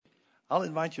I'll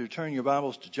invite you to turn your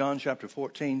Bibles to John chapter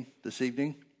 14 this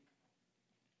evening.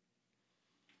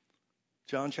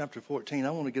 John chapter 14.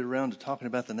 I want to get around to talking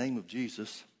about the name of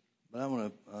Jesus, but I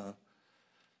want to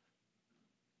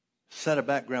set a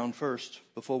background first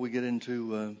before we get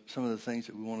into some of the things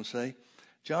that we want to say.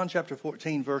 John chapter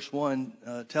 14, verse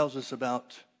 1 tells us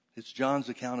about, it's John's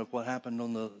account of what happened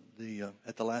on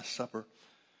at the Last Supper.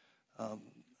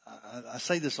 I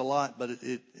say this a lot, but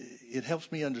it helps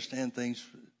me understand things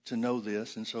to know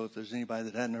this. And so if there's anybody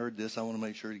that hadn't heard this, I want to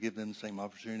make sure to give them the same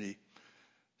opportunity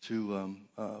to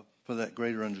for that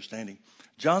greater understanding.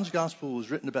 John's gospel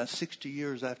was written about 60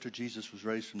 years after Jesus was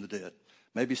raised from the dead,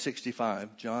 maybe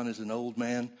 65. John is an old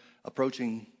man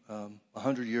approaching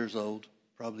 100 years old,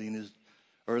 probably in his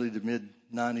early to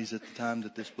mid-90s at the time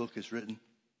that this book is written.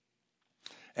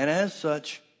 And as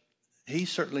such, he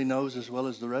certainly knows, as well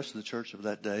as the rest of the church of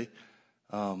that day,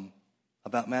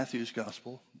 about Matthew's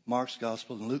gospel, Mark's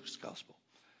gospel, and Luke's gospel.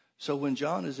 So when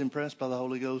John is impressed by the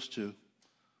Holy Ghost to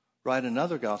write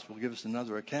another gospel, give us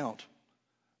another account,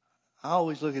 I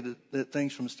always look at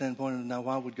things from a standpoint of, now,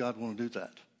 why would God want to do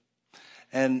that?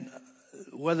 And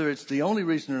whether it's the only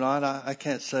reason or not, I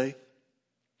can't say.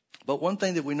 But one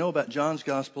thing that we know about John's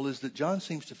gospel is that John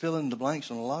seems to fill in the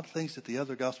blanks on a lot of things that the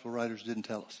other gospel writers didn't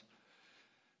tell us.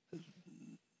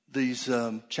 These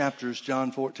chapters,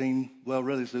 John 14, well,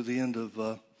 really through the end of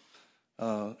the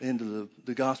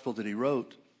gospel that he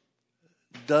wrote,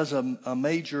 does a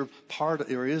major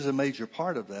part, or is a major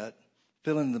part of that,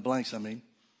 fill in the blanks, I mean.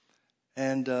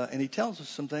 And he tells us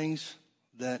some things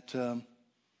that,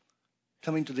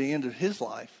 coming to the end of his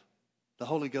life, the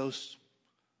Holy Ghost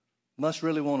must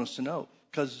really want us to know.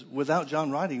 Because without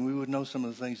John writing, we would know some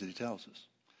of the things that he tells us.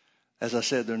 As I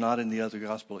said, they're not in the other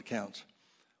gospel accounts.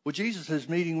 Well, Jesus is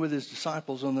meeting with his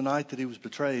disciples on the night that he was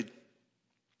betrayed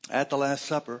at the Last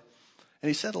Supper. And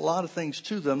he said a lot of things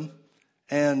to them.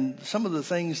 And some of the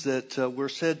things that were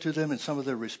said to them and some of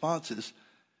their responses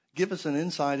give us an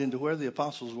insight into where the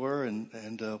apostles were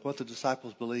and what the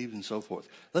disciples believed and so forth.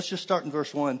 Let's just start in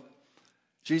verse 1.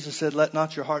 Jesus said, "Let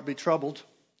not your heart be troubled.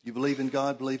 You believe in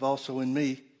God, believe also in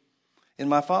me. In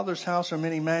my Father's house are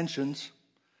many mansions.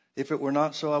 If it were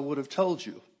not so, I would have told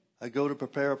you. I go to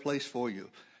prepare a place for you."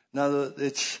 Now,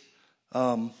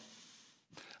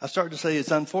 I started to say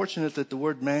it's unfortunate that the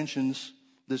word mansions,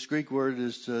 this Greek word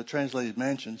is translated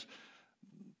mansions,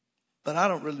 but I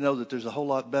don't really know that there's a whole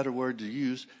lot better word to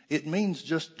use. It means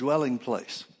just dwelling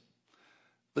place.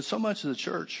 But so much of the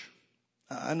church,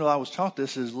 I know I was taught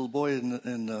this as a little boy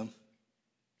in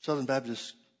Southern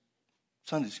Baptist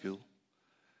Sunday school,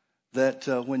 that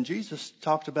when Jesus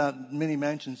talked about many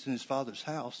mansions in his Father's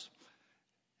house,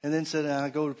 and then said,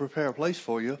 "I go to prepare a place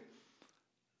for you,"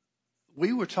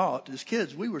 we were taught, as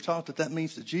kids, that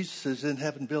means that Jesus is in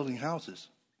heaven building houses.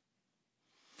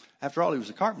 After all, he was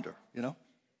a carpenter, you know.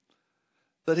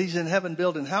 But he's in heaven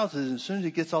building houses, and as soon as he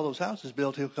gets all those houses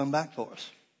built, he'll come back for us.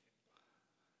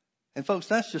 And folks,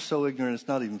 that's just so ignorant, it's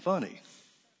not even funny.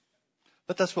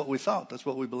 But that's what we thought. That's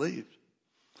what we believed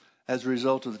as a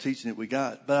result of the teaching that we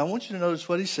got. But I want you to notice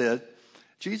what he said.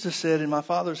 Jesus said, "In my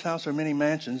Father's house are many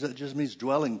mansions." That just means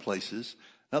dwelling places.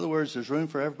 In other words, there's room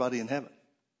for everybody in heaven.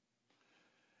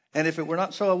 "And if it were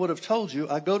not so, I would have told you.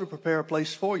 I go to prepare a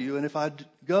place for you. And if I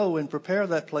go and prepare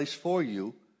that place for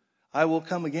you, I will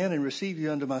come again and receive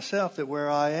you unto myself, that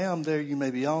where I am, there you may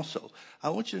be also."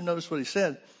 I want you to notice what he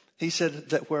said. He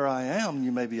said that where I am,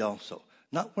 you may be also.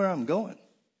 Not where I'm going.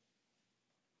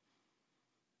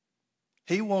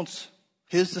 He wants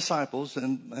his disciples,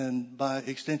 and by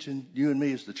extension, you and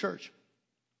me as the church.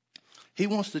 He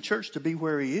wants the church to be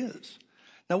where he is.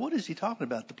 Now, what is he talking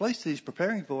about? The place that he's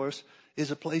preparing for us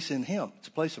is a place in him. It's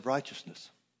a place of righteousness.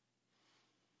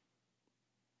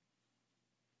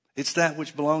 It's that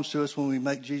which belongs to us when we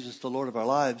make Jesus the Lord of our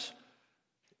lives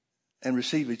and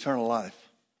receive eternal life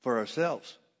for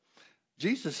ourselves.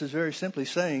 Jesus is very simply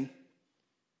saying,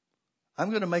 "I'm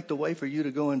going to make the way for you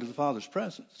to go into the Father's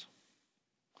presence.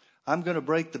 I'm going to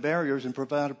break the barriers and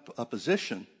provide a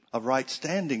position of right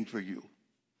standing for you.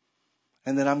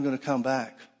 And then I'm going to come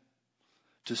back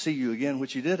to see you again,"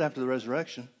 which he did after the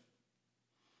resurrection,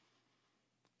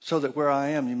 "so that where I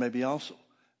am, you may be also."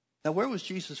 Now, where was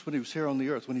Jesus when he was here on the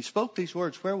earth? When he spoke these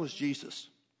words, where was Jesus?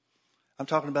 I'm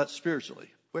talking about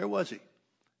spiritually. Where was he?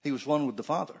 He was one with the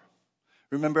Father.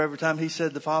 Remember, every time he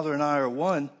said the Father and I are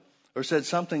one, or said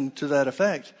something to that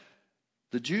effect,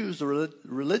 the Jews, the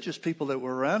religious people that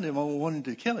were around him, wanted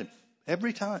to kill him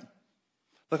every time.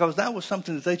 Because that was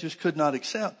something that they just could not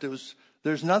accept.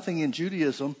 There's nothing in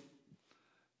Judaism,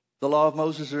 the law of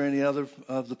Moses or any other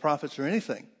of the prophets or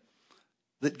anything,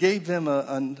 that gave them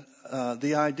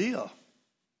the idea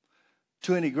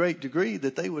to any great degree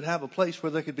that they would have a place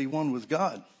where they could be one with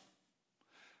God.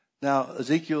 Now,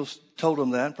 Ezekiel told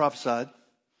them that, prophesied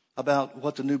about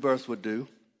what the new birth would do.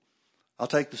 I'll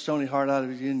take the stony heart out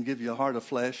of you and give you a heart of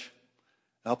flesh.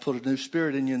 I'll put a new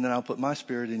spirit in you, and then I'll put my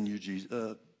spirit in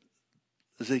you,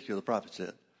 Ezekiel, the prophet,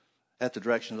 said, at the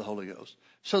direction of the Holy Ghost.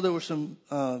 So there were some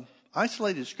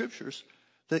isolated scriptures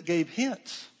that gave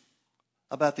hints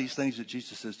about these things that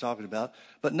Jesus is talking about,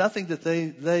 but nothing that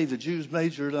they, the Jews,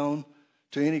 majored on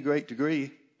to any great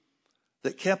degree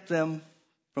that kept them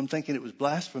from thinking it was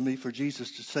blasphemy for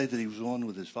Jesus to say that he was one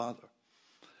with his Father.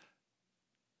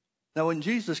 Now, when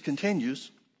Jesus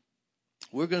continues,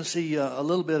 we're going to see a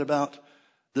little bit about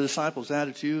the disciples'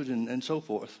 attitude and so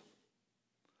forth.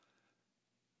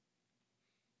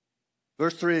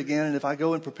 Verse 3 again, and if I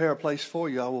go and prepare a place for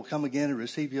you, I will come again and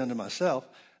receive you unto myself,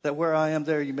 that where I am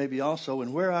there you may be also,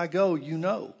 and where I go you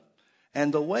know,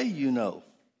 and the way you know.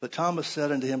 But Thomas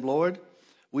said unto him, Lord,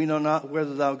 we know not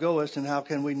whither thou goest, and how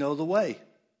can we know the way?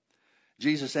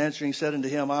 Jesus answering said unto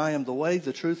him, I am the way,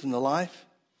 the truth, and the life.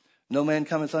 No man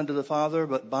cometh unto the Father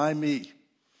but by me.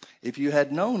 If you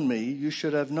had known me, you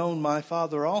should have known my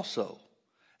Father also.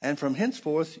 And from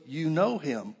henceforth you know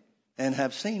him and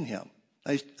have seen him.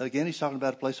 Again, he's talking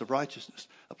about a place of righteousness,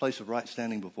 a place of right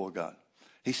standing before God.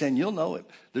 He's saying you'll know him.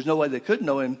 There's no way they could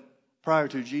know him prior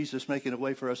to Jesus making a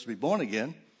way for us to be born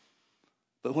again.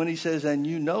 But when he says, and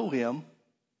you know him,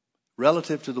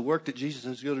 relative to the work that Jesus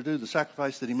is going to do, the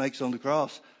sacrifice that he makes on the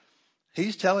cross,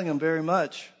 he's telling them very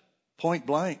much, point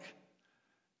blank.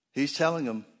 He's telling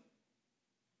them,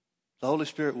 the Holy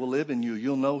Spirit will live in you.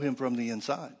 You'll know him from the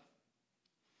inside.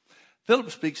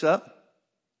 Philip speaks up,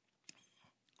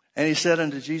 and he said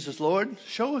unto Jesus, Lord,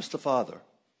 show us the Father,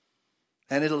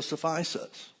 and it'll suffice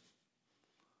us.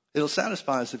 It'll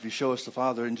satisfy us if you show us the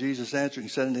Father. And Jesus answering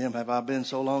said unto him, have I been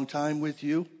so long time with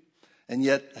you, and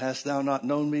yet hast thou not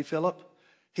known me, Philip?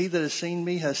 He that has seen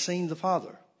me has seen the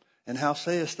Father. And how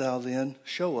sayest thou then,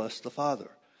 show us the Father?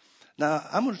 Now,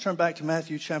 I'm going to turn back to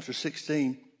Matthew chapter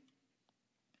 16.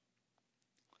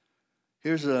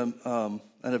 Here's an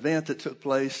event that took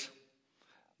place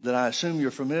that I assume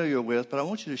you're familiar with, but I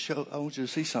want you to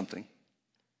see something.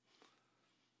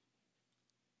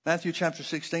 Matthew chapter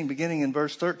 16, beginning in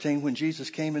verse 13, when Jesus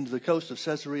came into the coast of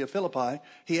Caesarea Philippi,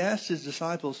 he asked his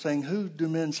disciples, saying, who do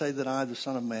men say that I, the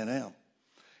Son of Man, am?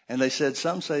 And they said,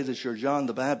 some say that you're John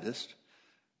the Baptist.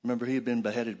 Remember, he had been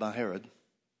beheaded by Herod.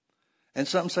 And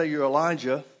some say you're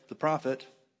Elijah, the prophet,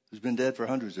 who's been dead for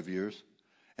hundreds of years.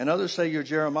 And others say you're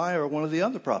Jeremiah or one of the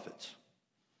other prophets.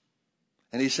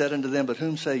 And he said unto them, but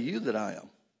whom say you that I am?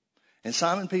 And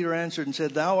Simon Peter answered and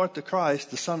said, thou art the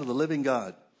Christ, the Son of the living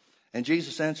God. And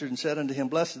Jesus answered and said unto him,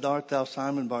 blessed art thou,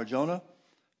 Simon Bar-Jonah,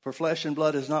 for flesh and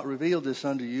blood has not revealed this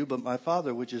unto you, but my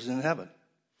Father which is in heaven.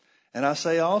 And I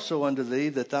say also unto thee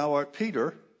that thou art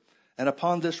Peter, and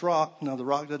upon this rock, now the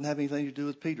rock doesn't have anything to do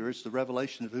with Peter, it's the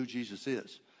revelation of who Jesus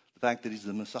is, the fact that he's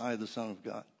the Messiah, the Son of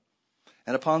God.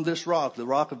 And upon this rock, the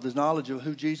rock of the knowledge of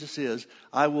who Jesus is,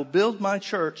 I will build my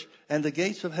church, and the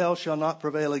gates of hell shall not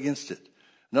prevail against it.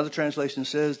 Another translation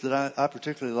says that I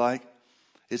particularly like,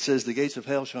 it says the gates of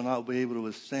hell shall not be able to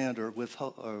withstand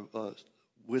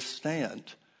withstand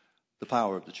the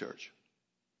power of the church.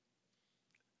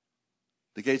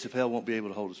 The gates of hell won't be able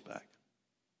to hold us back.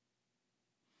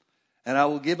 And I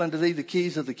will give unto thee the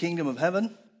keys of the kingdom of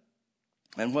heaven,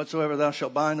 and whatsoever thou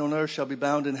shalt bind on earth shall be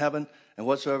bound in heaven, and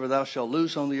whatsoever thou shalt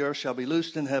loose on the earth shall be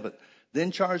loosed in heaven.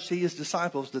 Then charged he his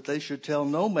disciples that they should tell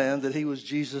no man that he was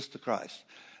Jesus the Christ.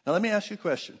 Now let me ask you a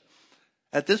question.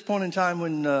 At this point in time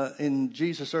when in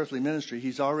Jesus' earthly ministry,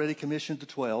 he's already commissioned the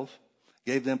 12,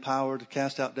 gave them power to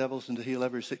cast out devils and to heal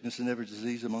every sickness and every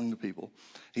disease among the people.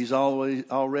 He's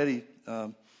already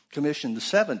commissioned the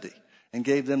 70 and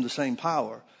gave them the same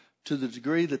power, to the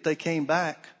degree that they came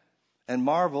back and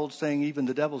marveled, saying, even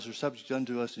the devils are subject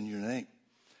unto us in your name.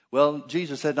 Well,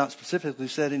 Jesus had not specifically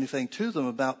said anything to them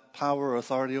about power or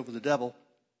authority over the devil.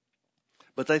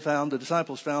 But the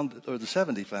disciples found, or the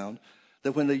 70 found,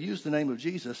 that when they used the name of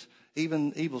Jesus,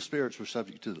 even evil spirits were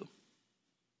subject to them.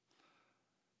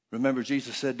 Remember,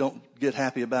 Jesus said, don't get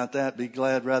happy about that. Be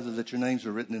glad rather that your names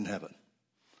are written in heaven.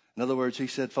 In other words, he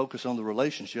said, focus on the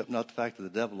relationship, not the fact that the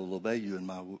devil will obey you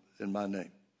in my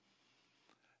name.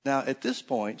 Now, at this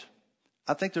point,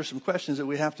 I think there's some questions that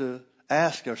we have to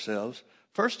ask ourselves.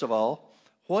 First of all,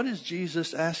 what is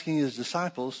Jesus asking his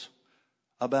disciples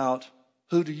about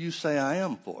who do you say I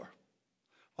am for?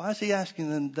 Why is he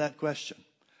asking them that question?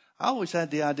 I always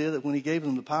had the idea that when he gave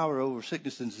them the power over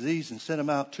sickness and disease and sent them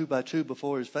out 2 by 2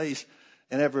 before his face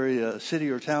in every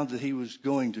city or town that he was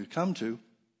going to come to,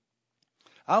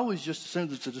 I always just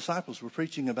assumed that the disciples were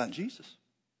preaching about Jesus.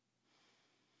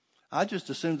 I just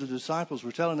assumed the disciples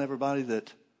were telling everybody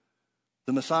that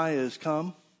the Messiah has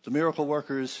come, the miracle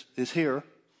worker is here,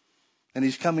 and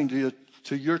he's coming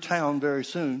to your town very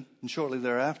soon and shortly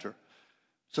thereafter.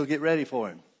 So get ready for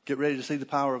him. Get ready to see the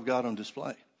power of God on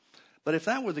display. But if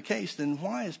that were the case, then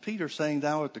why is Peter saying,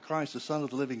 thou art the Christ, the Son of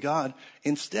the living God,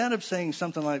 instead of saying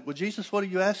something like, well, Jesus, what are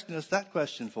you asking us that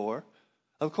question for?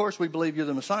 Of course, we believe you're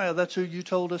the Messiah. That's who you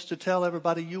told us to tell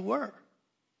everybody you were.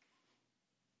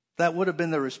 That would have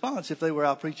been their response if they were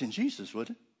out preaching Jesus,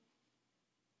 wouldn't it?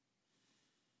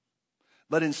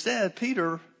 But instead,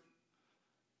 Peter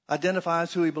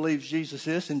identifies who he believes Jesus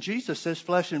is, and Jesus says,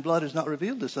 flesh and blood has not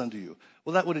revealed this unto you.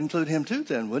 Well, that would include him too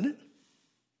then, wouldn't it?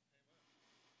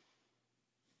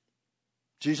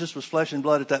 Jesus was flesh and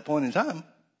blood at that point in time,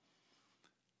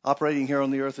 operating here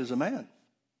on the earth as a man,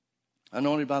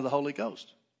 anointed by the Holy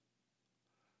Ghost.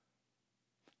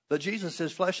 But Jesus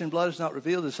says, flesh and blood has not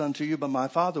revealed this unto you, but my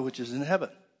Father which is in heaven.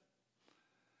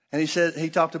 And he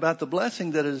talked about the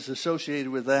blessing that is associated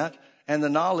with that, and the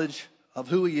knowledge of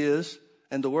who he is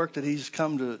and the work that he's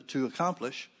come to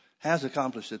accomplish, has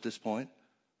accomplished at this point,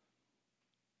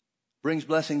 brings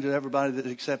blessing to everybody that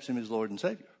accepts him as Lord and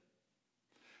Savior.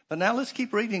 But now let's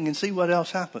keep reading and see what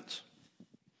else happens.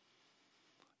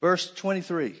 Verse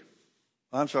 23.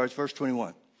 I'm sorry, it's verse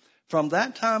 21. From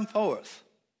that time forth,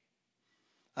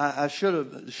 I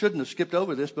shouldn't have skipped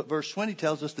over this, but verse 20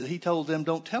 tells us that he told them,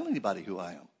 don't tell anybody who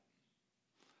I am.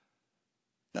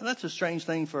 Now that's a strange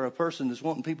thing for a person that's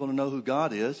wanting people to know who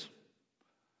God is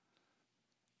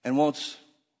and wants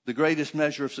the greatest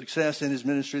measure of success in his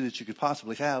ministry that you could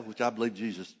possibly have, which I believe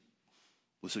Jesus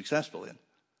was successful in.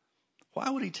 Why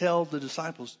would he tell the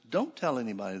disciples, don't tell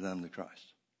anybody that I'm the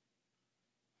Christ?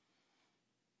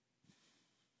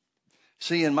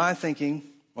 See, in my thinking,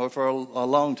 or for a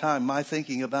long time, my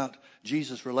thinking about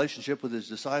Jesus' relationship with his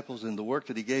disciples and the work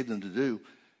that he gave them to do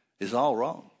is all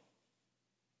wrong.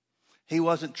 He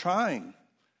wasn't trying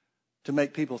to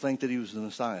make people think that he was the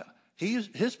Messiah.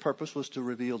 His purpose was to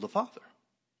reveal the Father.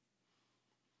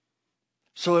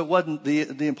 So it wasn't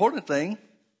the important thing.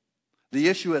 The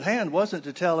issue at hand wasn't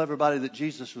to tell everybody that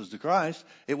Jesus was the Christ.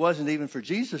 It wasn't even for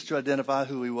Jesus to identify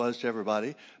who he was to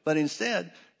everybody. But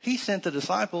instead, he sent the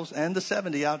disciples and the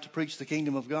 70 out to preach the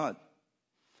kingdom of God.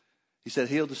 He said,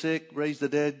 heal the sick, raise the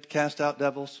dead, cast out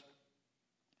devils,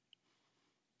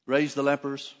 raise the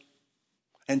lepers,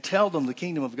 and tell them the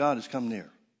kingdom of God has come near.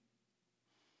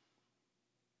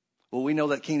 Well, we know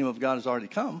that kingdom of God has already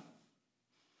come.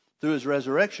 Through his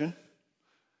resurrection,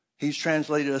 he's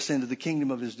translated us into the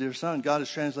kingdom of his dear Son. God has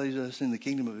translated us in the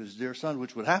kingdom of his dear Son,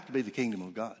 which would have to be the kingdom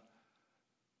of God.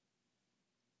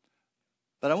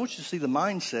 But I want you to see the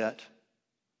mindset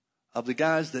of the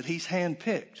guys that he's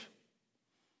handpicked,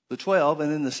 the 12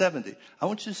 and then the 70. I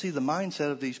want you to see the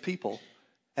mindset of these people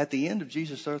at the end of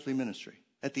Jesus' earthly ministry,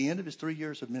 at the end of his 3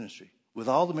 years of ministry, with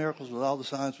all the miracles, with all the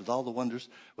signs, with all the wonders,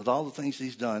 with all the things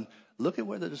he's done. Look at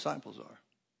where the disciples are.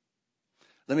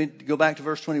 Let me go back to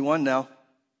verse 21 now.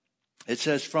 It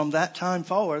says, from that time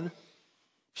forward,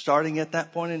 starting at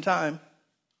that point in time,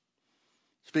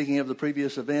 speaking of the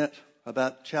previous event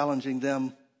about challenging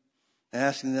them and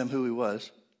asking them who he was,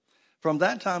 from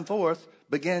that time forth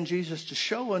began Jesus to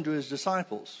show unto his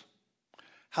disciples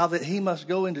how that he must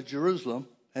go into Jerusalem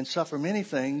and suffer many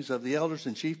things of the elders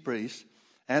and chief priests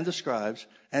and the scribes,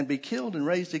 and be killed and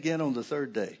raised again on the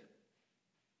third day.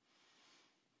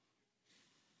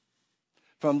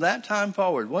 From that time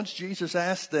forward, once Jesus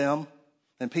asked them,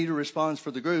 and Peter responds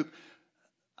for the group,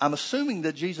 I'm assuming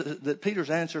that Peter's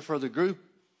answer for the group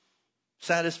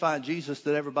satisfied Jesus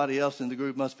that everybody else in the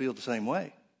group must feel the same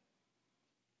way.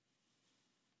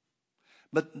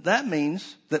 But that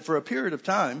means that for a period of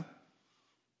time,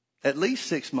 at least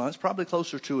 6 months, probably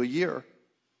closer to a year,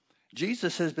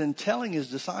 Jesus has been telling his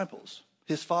disciples,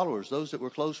 his followers, those that were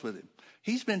close with him,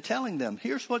 he's been telling them,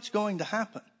 here's what's going to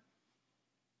happen.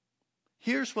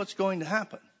 Here's what's going to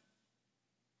happen.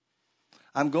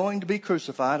 I'm going to be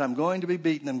crucified. I'm going to be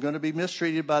beaten. I'm going to be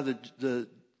mistreated by the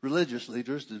religious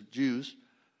leaders, the Jews.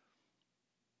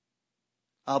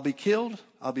 I'll be killed.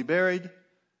 I'll be buried.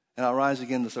 And I'll rise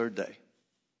again the third day.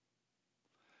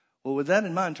 Well, with that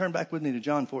in mind, turn back with me to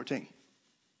John 14.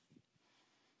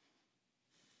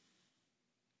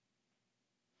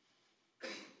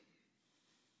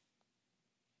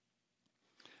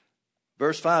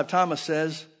 Verse 5, Thomas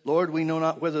says, Lord, we know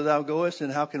not whither thou goest,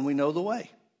 and how can we know the way?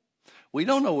 We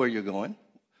don't know where you're going.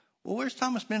 Well, where's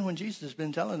Thomas been when Jesus has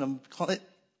been telling them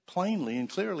plainly and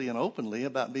clearly and openly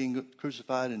about being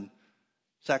crucified and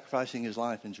sacrificing his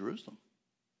life in Jerusalem?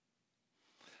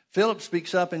 Philip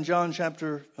speaks up in John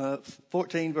chapter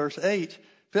 14, verse 8.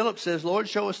 Philip says, Lord,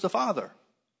 show us the Father.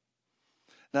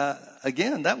 Now,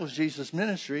 again, that was Jesus'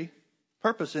 ministry,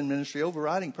 purpose in ministry,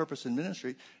 overriding purpose in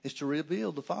ministry, is to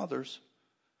reveal the Father's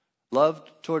love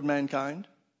toward mankind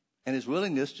and his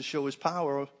willingness to show his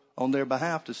power on their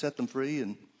behalf to set them free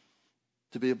and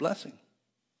to be a blessing.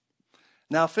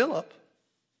 Now, Philip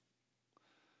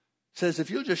says, if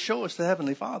you'll just show us the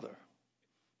Heavenly Father,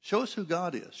 show us who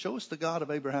God is, show us the God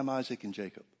of Abraham, Isaac, and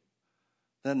Jacob,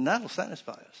 then that'll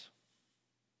satisfy us.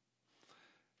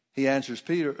 He answers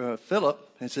Philip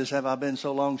and says, have I been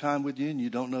so long time with you and you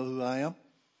don't know who I am?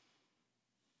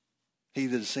 He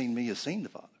that has seen me has seen the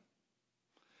Father.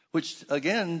 Which,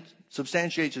 again,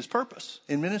 substantiates his purpose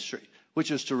in ministry,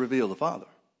 which is to reveal the Father.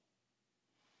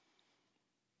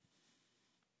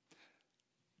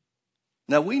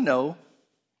 Now we know,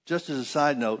 just as a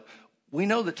side note, we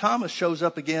know that Thomas shows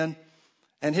up again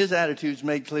and his attitude's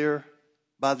made clear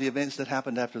by the events that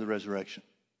happened after the resurrection.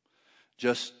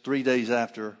 Just 3 days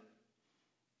after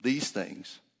these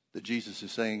things that Jesus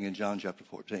is saying in John chapter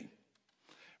 14.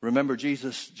 Remember,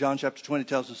 John chapter 20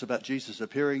 tells us about Jesus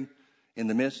appearing in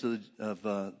the midst of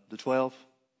the 12,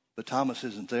 but Thomas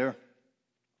isn't there.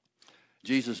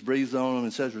 Jesus breathes on him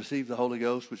and says, receive the Holy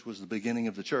Ghost, which was the beginning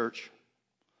of the church.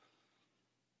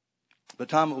 But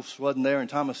Thomas wasn't there, and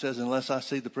Thomas says, unless I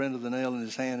see the print of the nail in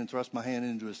his hand and thrust my hand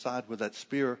into his side where that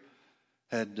spear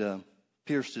had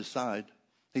pierced his side,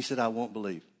 he said, I won't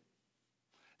believe.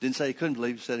 Didn't say he couldn't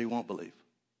believe, he said he won't believe.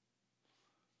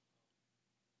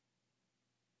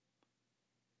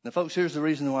 Now, folks, here's the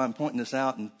reason why I'm pointing this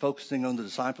out and focusing on the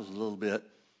disciples a little bit.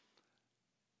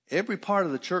 Every part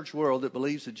of the church world that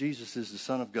believes that Jesus is the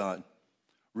Son of God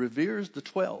reveres the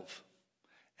 12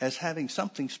 as having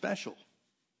something special,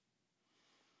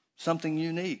 something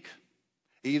unique,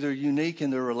 either unique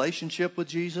in their relationship with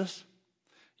Jesus,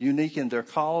 unique in their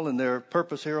call and their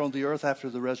purpose here on the earth after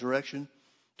the resurrection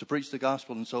to preach the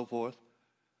gospel and so forth,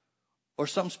 or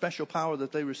some special power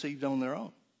that they received on their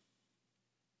own.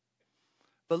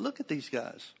 But look at these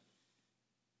guys.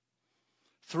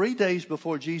 3 days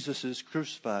before Jesus is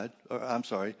crucified,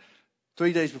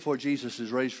 3 days before Jesus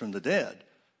is raised from the dead,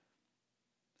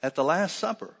 at the Last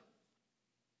Supper,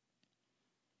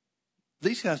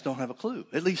 these guys don't have a clue.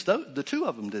 At least the two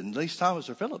of them didn't. At least Thomas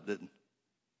or Philip didn't.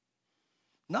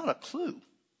 Not a clue.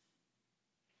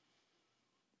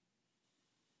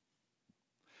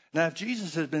 Now, if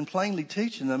Jesus had been plainly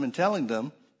teaching them and telling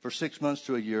them for 6 months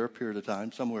to a year, a period of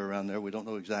time, somewhere around there, we don't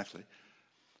know exactly.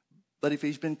 But if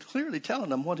he's been clearly telling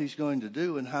them what he's going to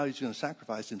do and how he's going to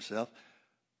sacrifice himself,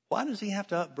 why does he have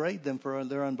to upbraid them for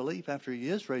their unbelief after he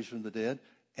is raised from the dead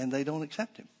and they don't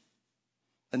accept him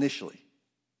initially?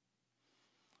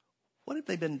 What have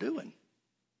they been doing?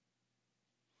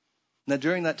 Now,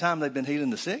 during that time, they've been healing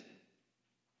the sick.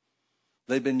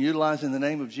 They've been utilizing the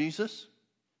name of Jesus,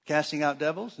 casting out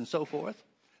devils and so forth.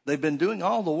 They've been doing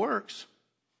all the works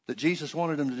that Jesus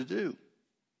wanted them to do.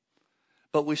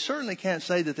 But we certainly can't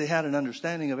say that they had an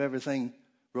understanding of everything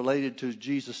related to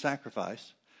Jesus'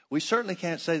 sacrifice. We certainly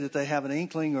can't say that they have an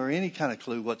inkling or any kind of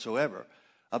clue whatsoever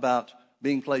about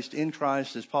being placed in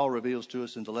Christ, as Paul reveals to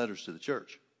us in the letters to the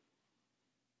church.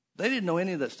 They didn't know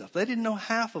any of that stuff. They didn't know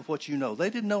half of what you know. They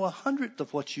didn't know 100th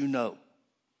of what you know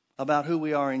about who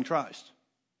we are in Christ.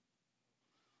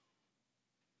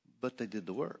 But they did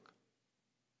the work.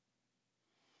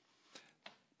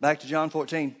 Back to John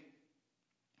 14.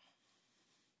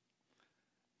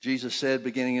 Jesus said,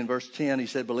 beginning in verse 10, he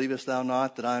said, believest thou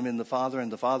not that I am in the Father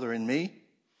and the Father in me?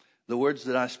 The words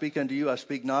that I speak unto you, I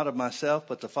speak not of myself,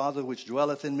 but the Father which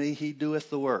dwelleth in me, he doeth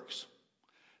the works.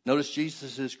 Notice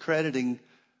Jesus is crediting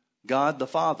God the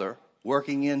Father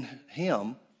working in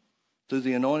him through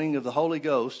the anointing of the Holy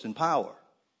Ghost and power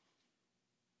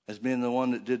as being the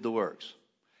one that did the works.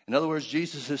 In other words,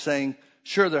 Jesus is saying,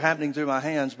 sure, they're happening through my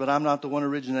hands, but I'm not the one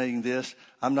originating this.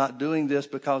 I'm not doing this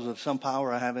because of some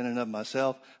power I have in and of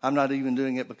myself. I'm not even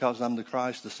doing it because I'm the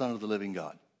Christ, the Son of the living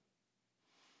God.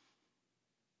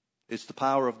 It's the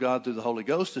power of God through the Holy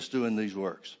Ghost that's doing these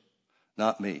works,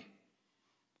 not me.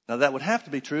 Now, that would have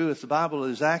to be true if the Bible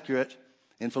is accurate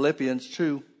in Philippians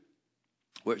 2,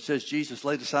 where it says Jesus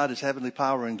laid aside his heavenly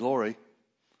power and glory.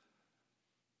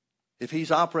 If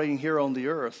he's operating here on the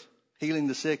earth, healing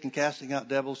the sick and casting out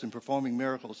devils and performing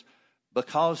miracles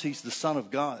because he's the Son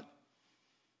of God,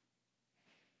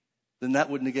 then that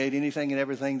would negate anything and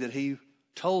everything that he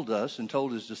told us and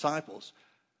told his disciples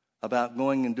about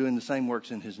going and doing the same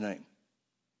works in his name.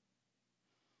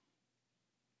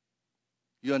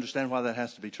 You understand why that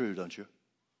has to be true, don't you?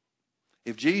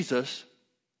 If Jesus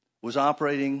was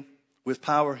operating with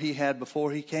power he had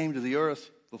before he came to the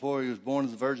earth, before he was born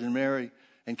of the Virgin Mary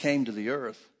and came to the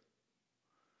earth,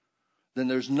 then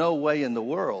there's no way in the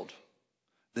world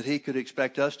that he could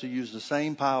expect us to use the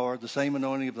same power, the same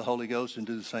anointing of the Holy Ghost, and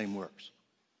do the same works.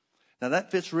 Now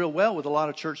that fits real well with a lot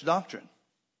of church doctrine.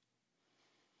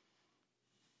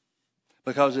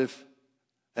 Because if,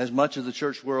 as much of the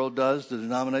church world does, the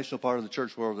denominational part of the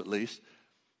church world at least,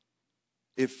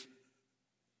 if,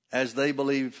 as they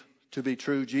believe to be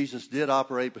true, Jesus did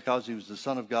operate because he was the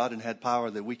Son of God and had power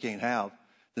that we can't have,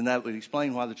 then that would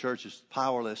explain why the church is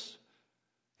powerless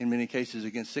in many cases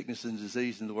against sickness and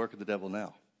disease and the work of the devil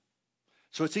now.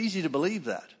 So it's easy to believe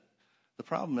that. The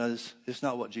problem is, it's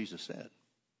not what Jesus said.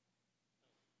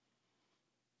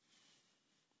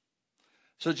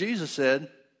 So Jesus said,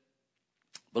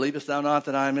 believest thou not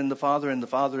that I am in the Father and the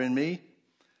Father in me?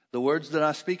 The words that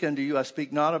I speak unto you, I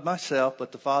speak not of myself,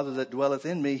 but the Father that dwelleth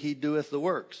in me, he doeth the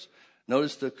works.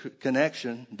 Notice the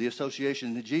connection, the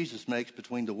association that Jesus makes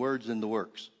between the words and the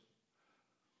works.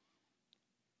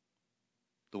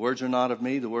 The words are not of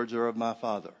me, the words are of my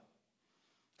Father.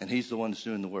 And he's the one that's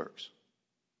doing the works.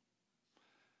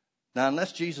 Now,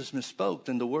 unless Jesus misspoke,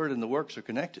 then the word and the works are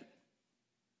connected,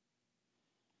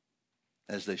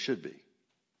 as they should be.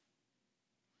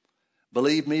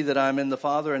 Believe me that I am in the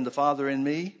Father and the Father in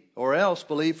me, or else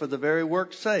believe for the very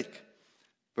work's sake.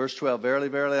 Verse 12, verily,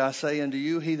 verily, I say unto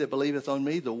you, he that believeth on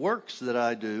me, the works that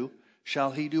I do,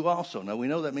 shall he do also. Now, we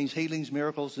know that means healings,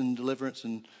 miracles, and deliverance,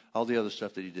 and all the other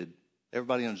stuff that he did.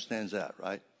 Everybody understands that,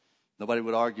 right? Nobody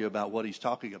would argue about what he's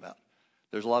talking about.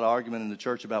 There's a lot of argument in the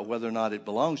church about whether or not it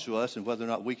belongs to us and whether or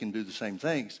not we can do the same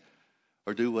things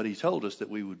or do what he told us that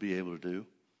we would be able to do.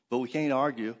 But we can't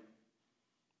argue.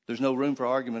 There's no room for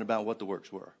argument about what the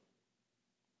works were.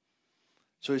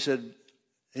 So he said,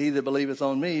 he that believeth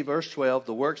on me, verse 12,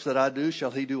 the works that I do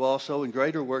shall he do also, and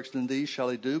greater works than these shall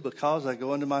he do, because I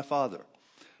go unto my Father.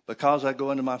 Because I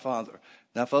go unto my Father.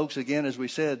 Now, folks, again, as we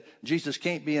said, Jesus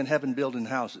can't be in heaven building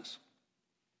houses.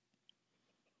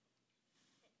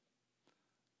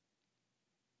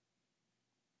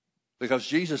 Because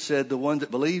Jesus said, the one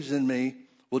that believes in me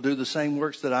will do the same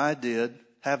works that I did,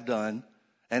 have done,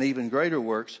 and even greater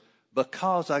works,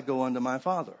 because I go unto my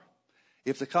Father.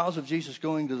 If the cause of Jesus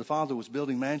going to the Father was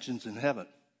building mansions in heaven,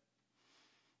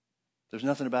 there's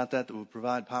nothing about that would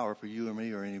provide power for you or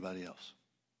me or anybody else.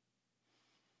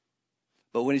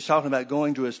 But when he's talking about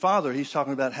going to his Father, he's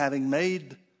talking about having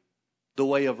made the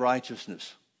way of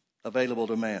righteousness available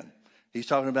to man. He's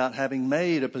talking about having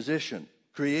made a position,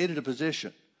 created a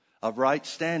position of right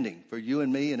standing for you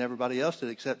and me and everybody else that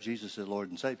accept Jesus as Lord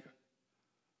and Savior.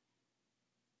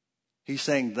 He's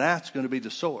saying that's going to be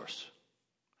the source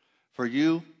for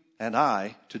you and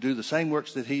I to do the same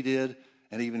works that he did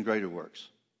and even greater works.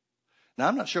 Now,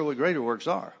 I'm not sure what greater works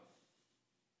are.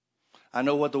 I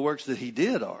know what the works that he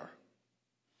did are.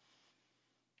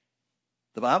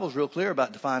 The Bible's real clear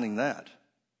about defining that.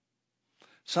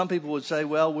 Some people would say,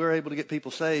 well, we're able to get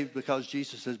people saved because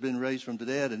Jesus has been raised from the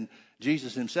dead, and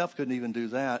Jesus himself couldn't even do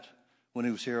that when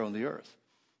he was here on the earth.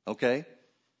 Okay?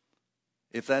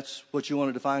 If that's what you want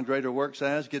to define greater works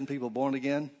as, getting people born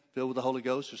again, filled with the Holy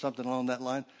Ghost or something along that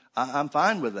line, I'm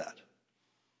fine with that.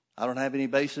 I don't have any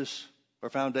basis or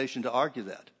foundation to argue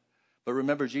that. But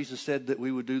remember, Jesus said that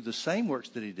we would do the same works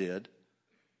that he did,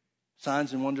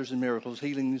 signs and wonders and miracles,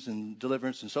 healings and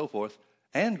deliverance and so forth,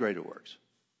 and greater works.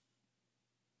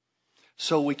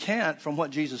 So we can't, from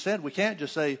what Jesus said, we can't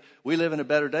just say we live in a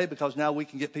better day because now we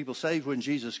can get people saved when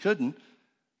Jesus couldn't,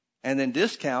 and then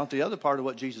discount the other part of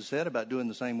what Jesus said about doing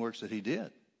the same works that he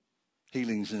did.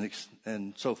 Healings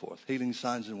and so forth. Healings,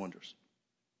 signs, and wonders.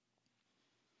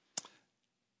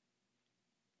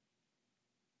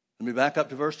 Let me back up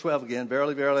to verse 12 again.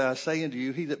 Verily, verily, I say unto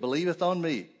you, he that believeth on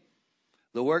me,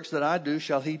 the works that I do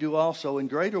shall he do also, and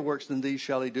greater works than these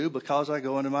shall he do, because I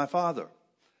go unto my Father.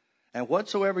 And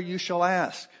whatsoever you shall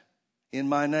ask in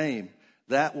my name,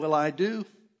 that will I do,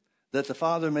 that the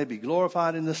Father may be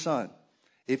glorified in the Son.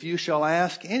 If you shall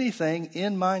ask anything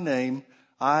in my name,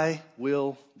 I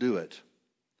will do it.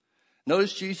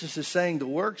 Notice Jesus is saying the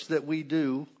works that we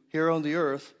do here on the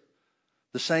earth,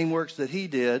 the same works that he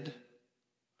did,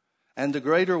 and the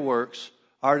greater works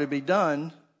are to be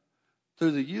done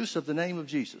through the use of the name of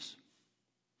Jesus.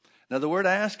 Now, the word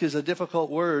ask is a difficult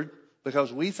word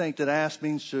because we think that ask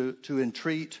means to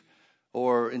entreat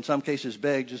or in some cases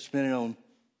beg, just depending on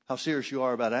how serious you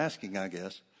are about asking, I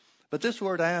guess. But this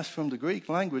word ask from the Greek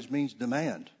language means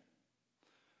demand,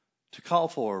 to call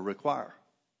for or require.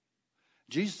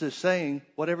 Jesus is saying,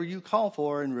 whatever you call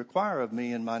for and require of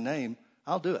me in my name,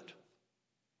 I'll do it.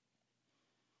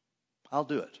 I'll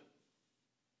do it.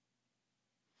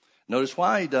 Notice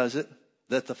why he does it,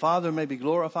 that the Father may be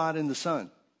glorified in the Son.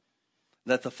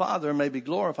 That the Father may be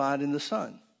glorified in the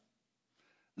Son.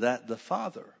 That the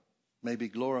Father may be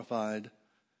glorified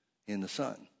in the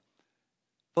Son.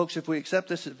 Folks, if we accept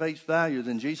this at face value,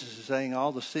 then Jesus is saying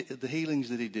all the healings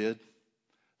that he did,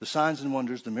 the signs and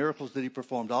wonders, the miracles that he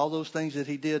performed, all those things that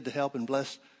he did to help and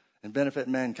bless and benefit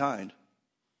mankind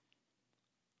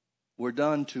were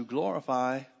done to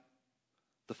glorify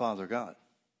the Father God.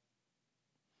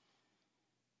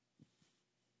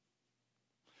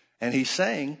 And he's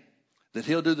saying that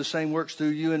he'll do the same works through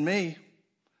you and me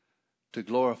to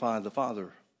glorify the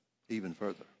Father even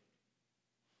further.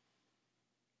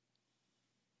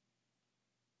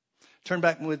 Turn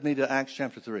back with me to Acts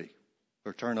chapter 3.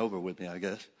 Or turn over with me, I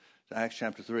guess, to Acts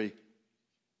chapter 3.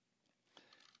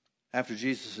 After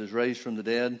Jesus is raised from the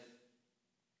dead,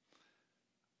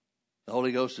 the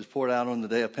Holy Ghost is poured out on the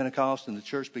day of Pentecost, and the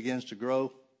church begins to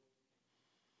grow.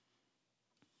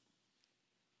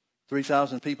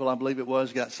 3,000 people, I believe it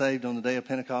was, got saved on the day of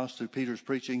Pentecost through Peter's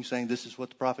preaching, saying this is what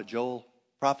the prophet Joel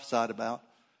prophesied about,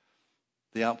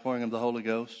 the outpouring of the Holy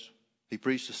Ghost. He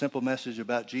preached a simple message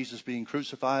about Jesus being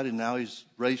crucified, and now he's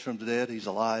raised from the dead, he's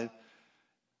alive,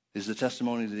 is the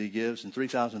testimony that he gives, and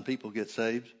 3,000 people get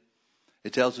saved.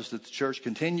 It tells us that the church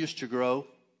continues to grow,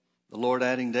 the Lord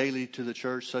adding daily to the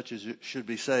church such as it should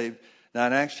be saved. Now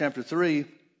in Acts chapter 3,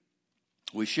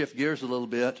 we shift gears a little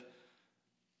bit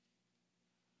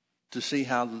to see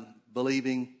how the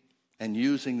believing and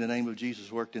using the name of Jesus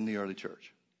worked in the early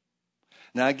church.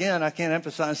 Now again, I can't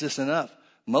emphasize this enough.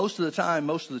 Most of the time,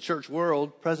 most of the church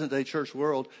world, present-day church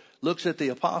world, looks at the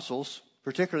apostles,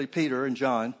 particularly Peter and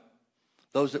John,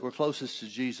 those that were closest to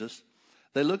Jesus.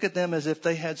 They look at them as if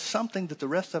they had something that the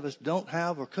rest of us don't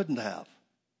have or couldn't have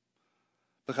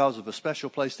because of a special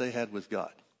place they had with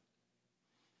God.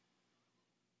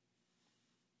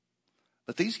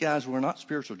 But these guys were not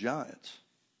spiritual giants.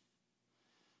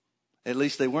 At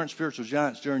least they weren't spiritual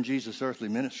giants during Jesus' earthly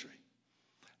ministry.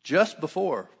 Just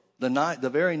before the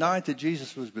very night that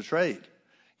Jesus was betrayed,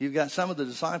 you've got some of the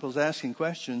disciples asking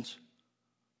questions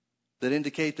that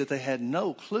indicate that they had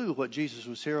no clue what Jesus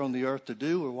was here on the earth to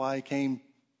do or why he came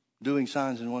doing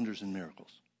signs and wonders and miracles.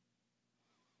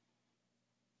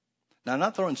 Now, I'm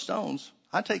not throwing stones.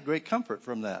 I take great comfort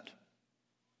from that,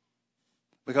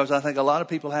 because I think a lot of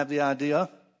people have the idea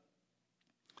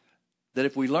that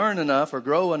if we learn enough or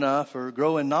grow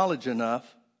in knowledge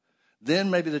enough, then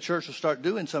maybe the church will start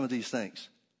doing some of these things.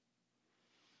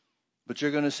 But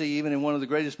you're going to see, even in one of the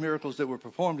greatest miracles that were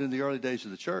performed in the early days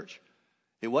of the church,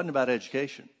 it wasn't about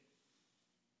education.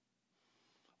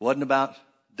 It wasn't about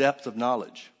depth of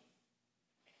knowledge.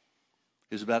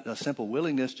 It was about a simple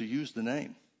willingness to use the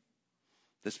name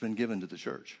that's been given to the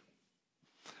church.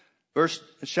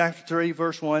 Chapter 3,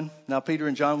 verse 1. Now Peter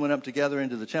and John went up together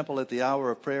into the temple at the hour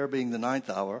of prayer, being the 9th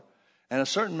hour. And a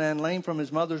certain man, lame from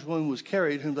his mother's womb, was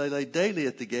carried, whom they laid daily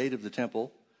at the gate of the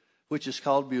temple, which is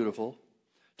called Beautiful,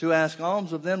 to ask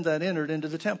alms of them that entered into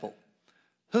the temple.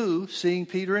 Who, seeing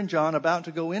Peter and John about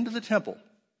to go into the temple,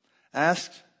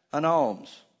 asked an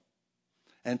alms.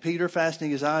 And Peter,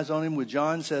 fastening his eyes on him with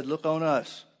John, said, Look on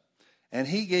us. And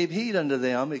he gave heed unto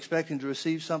them, expecting to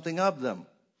receive something of them.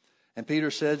 And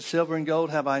Peter said, Silver and gold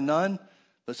have I none,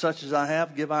 but such as I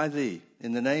have give I thee.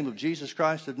 In the name of Jesus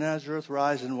Christ of Nazareth,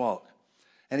 rise and walk.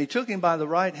 And he took him by the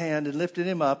right hand and lifted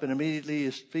him up, and immediately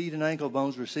his feet and ankle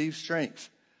bones received strength.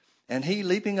 And he,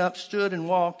 leaping up, stood and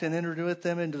walked and entered with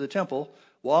them into the temple,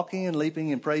 walking and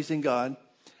leaping and praising God.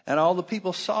 And all the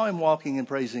people saw him walking and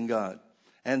praising God.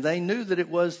 And they knew that it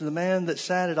was the man that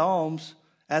sat at alms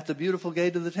at the Beautiful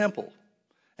gate of the temple.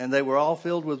 And they were all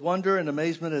filled with wonder and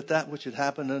amazement at that which had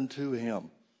happened unto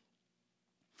him.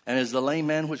 And as the lame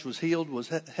man which was healed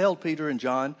held Peter and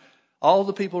John, all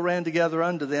the people ran together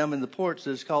unto them in the porch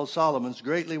that is called Solomon's,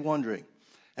 greatly wondering.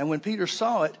 And when Peter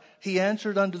saw it, he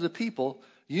answered unto the people,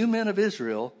 You men of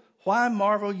Israel, why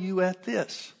marvel you at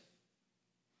this?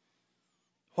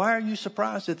 Why are you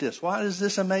surprised at this? Why does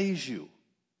this amaze you?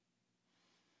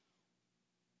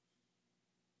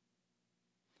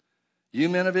 You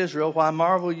men of Israel, why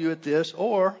marvel you at this?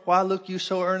 Or why look you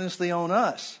so earnestly on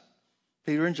us,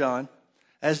 Peter and John,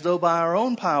 as though by our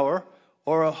own power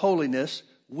or a holiness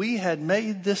we had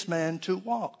made this man to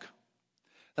walk?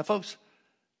 Now, folks,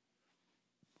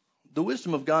 the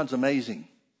wisdom of God's amazing.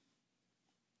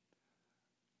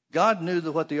 God knew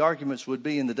that what the arguments would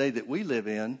be in the day that we live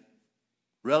in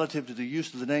relative to the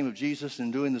use of the name of Jesus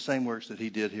and doing the same works that he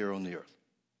did here on the earth.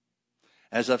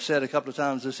 As I've said a couple of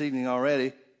times this evening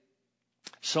already,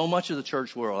 so much of the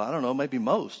church world, I don't know, maybe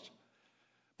most,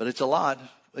 but it's a lot,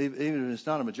 even if it's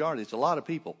not a majority, it's a lot of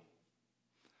people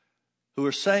who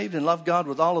are saved and love God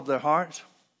with all of their heart,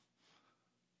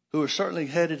 who are certainly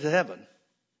headed to heaven,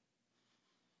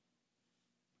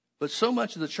 But so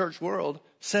much of the church world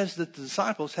says that the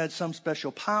disciples had some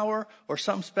special power or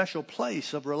some special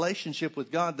place of relationship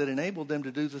with God that enabled them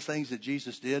to do the things that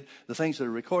Jesus did, the things that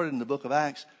are recorded in the book of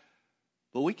Acts.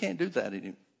 But we can't do that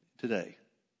today.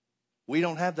 We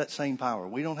don't have that same power.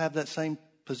 We don't have that same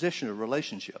position of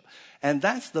relationship. And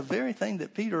that's the very thing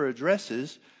that Peter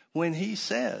addresses when he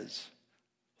says,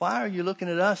 why are you looking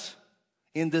at us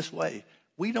in this way?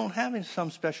 We don't have some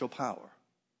special power.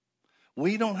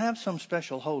 We don't have some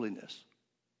special holiness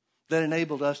that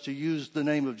enabled us to use the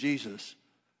name of Jesus,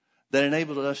 that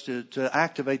enabled us to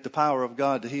activate the power of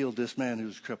God to heal this man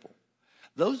who's crippled.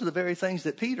 Those are the very things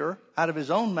that Peter, out of his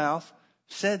own mouth,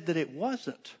 said that it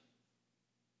wasn't.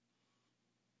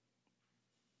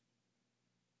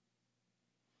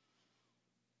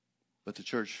 But the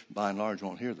church, by and large,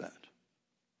 won't hear that.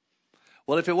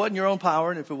 Well, if it wasn't your own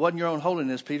power and if it wasn't your own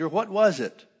holiness, Peter, what was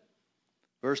it?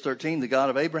 Verse 13, the God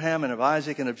of Abraham and of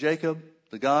Isaac and of Jacob,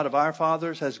 the God of our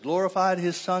fathers, has glorified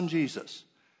his son Jesus.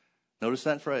 Notice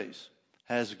that phrase,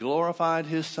 has glorified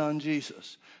his son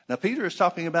Jesus. Now, Peter is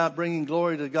talking about bringing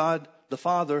glory to God the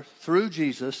Father through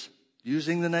Jesus,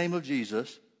 using the name of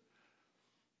Jesus,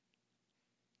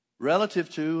 relative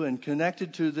to and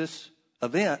connected to this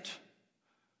event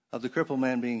of the crippled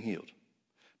man being healed.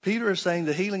 Peter is saying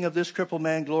the healing of this crippled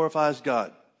man glorifies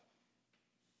God.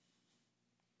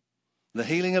 The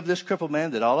healing of this crippled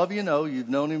man that all of you know, you've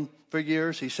known him for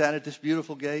years. He sat at this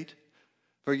beautiful gate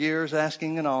for years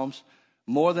asking an alms.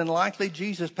 More than likely,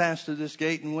 Jesus passed through this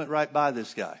gate and went right by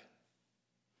this guy.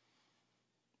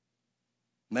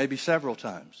 Maybe several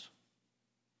times.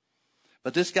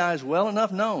 But this guy is well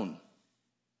enough known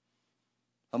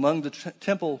among the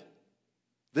temple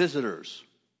visitors,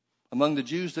 among the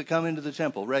Jews that come into the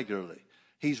temple regularly.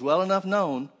 He's well enough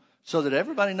known so that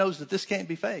everybody knows that this can't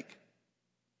be fake.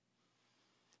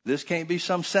 This can't be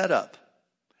some setup.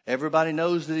 Everybody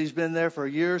knows that he's been there for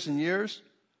years and years.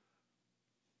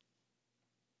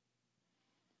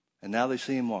 And now they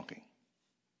see him walking.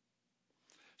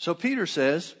 So Peter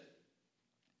says,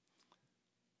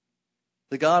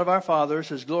 the God of our fathers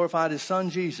has glorified his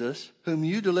son Jesus, whom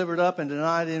you delivered up and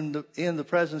denied in the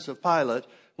presence of Pilate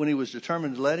when he was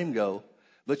determined to let him go.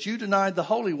 But you denied the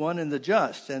Holy One and the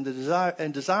just and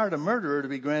desired a murderer to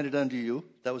be granted unto you.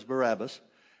 That was Barabbas.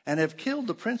 And have killed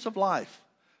the Prince of Life,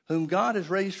 whom God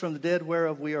has raised from the dead,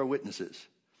 whereof we are witnesses.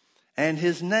 And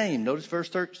his name, notice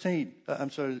verse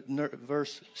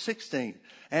 16.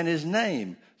 And his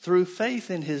name, through faith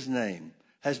in his name,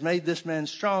 has made this man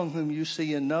strong, whom you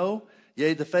see and know.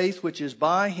 Yea, the faith which is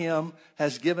by him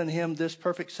has given him this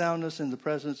perfect soundness in the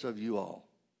presence of you all.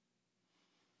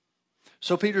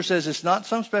 So Peter says it's not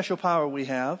some special power we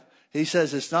have. He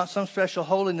says it's not some special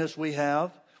holiness we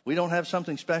have. We don't have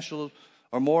something special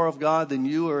or more of God than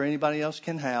you or anybody else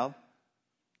can have.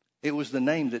 It was the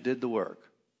name that did the work.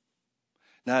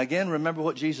 Now again, remember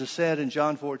what Jesus said in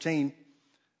John 14,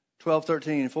 12,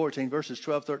 13, and 14, verses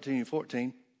 12, 13, and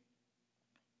 14.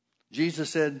 Jesus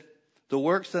said, the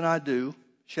works that I do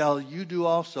shall you do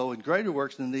also, and greater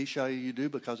works than these shall you do,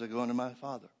 because I go unto my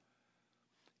Father.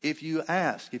 If you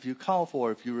ask, if you call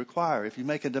for, if you require, if you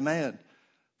make a demand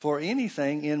for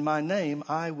anything in my name,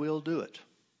 I will do it.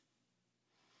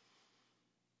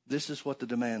 This is what the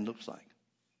demand looks like.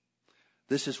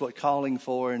 This is what calling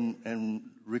for and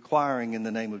requiring in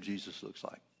the name of Jesus looks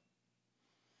like.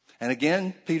 And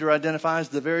again, Peter identifies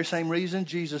the very same reason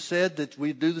Jesus said that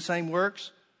we do the same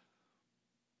works.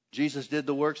 Jesus did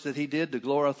the works that he did to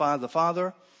glorify the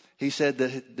Father. He said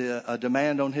that a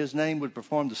demand on his name would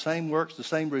perform the same works, the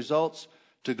same results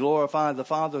to glorify the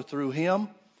Father through him.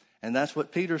 And that's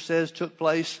what Peter says took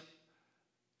place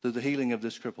through the healing of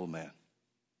this crippled man.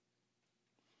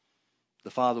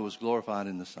 The Father was glorified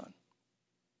in the Son.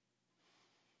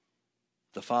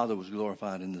 The Father was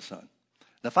glorified in the Son.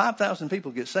 Now 5,000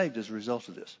 people get saved as a result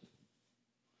of this.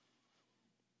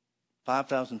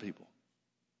 5,000 people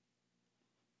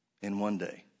in one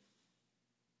day.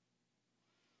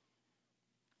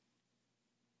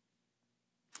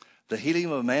 The healing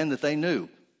of a man that they knew,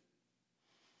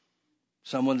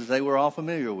 someone that they were all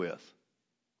familiar with,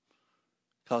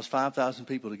 caused 5,000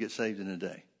 people to get saved in a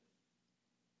day.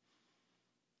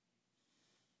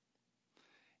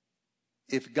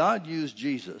 If God used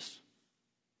Jesus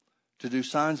to do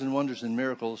signs and wonders and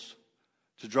miracles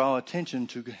to draw attention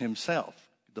to himself,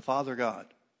 the Father God.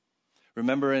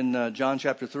 Remember in John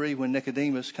chapter 3 when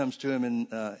Nicodemus comes to him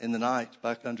in the night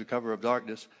back under cover of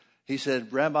darkness, he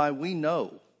said, Rabbi, we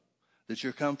know that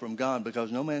you're come from God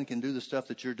because no man can do the stuff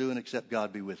that you're doing except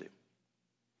God be with him.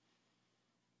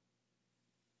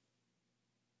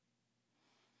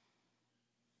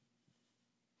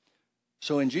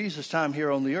 So in Jesus' time here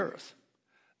on the earth,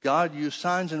 God used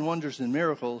signs and wonders and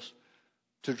miracles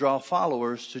to draw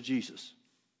followers to Jesus.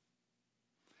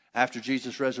 After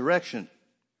Jesus' resurrection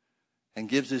and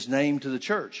gives his name to the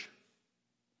church,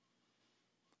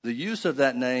 the use of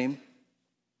that name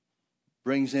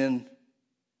brings in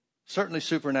certainly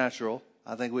supernatural.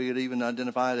 I think we could even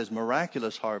identify it as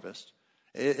miraculous harvest.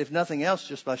 If nothing else,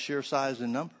 just by sheer size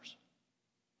and numbers.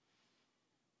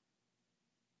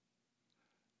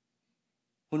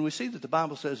 When we see that the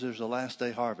Bible says there's a last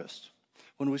day harvest,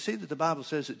 when we see that the Bible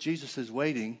says that Jesus is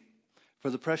waiting for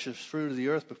the precious fruit of the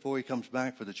earth before he comes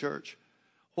back for the church,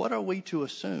 what are we to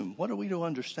assume? What are we to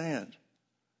understand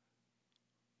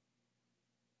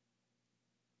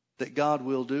that God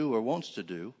will do or wants to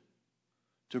do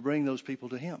to bring those people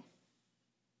to him?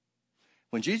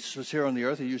 When Jesus was here on the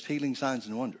earth, he used healing signs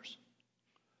and wonders.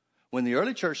 When the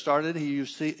early church started, he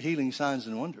used healing signs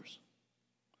and wonders.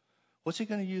 What's he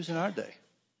going to use in our day?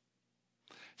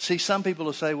 See, some people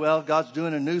will say, well, God's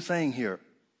doing a new thing here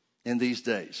in these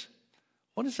days.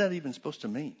 What is that even supposed to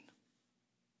mean?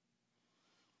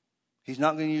 He's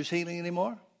not going to use healing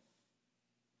anymore?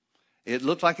 It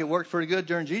looked like it worked pretty good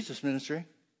during Jesus' ministry.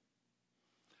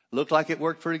 Looked like it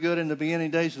worked pretty good in the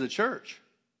beginning days of the church.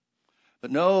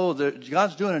 But no,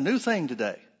 God's doing a new thing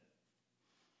today.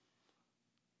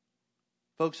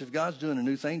 Folks, if God's doing a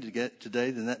new thing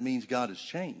today, then that means God has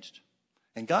changed.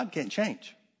 And God can't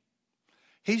change.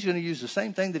 He's going to use the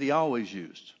same thing that he always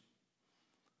used.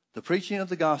 The preaching of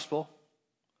the gospel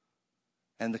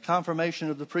and the confirmation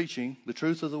of the preaching, the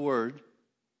truth of the word,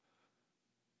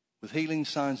 with healing,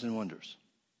 signs, and wonders.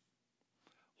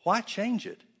 Why change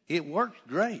it? It worked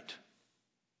great.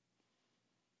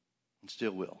 And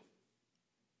still will.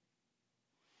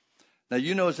 Now,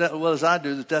 you know as well as I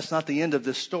do that that's not the end of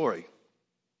this story.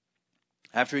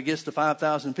 After he gets the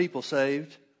 5,000 people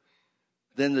saved,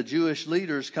 then the Jewish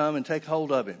leaders come and take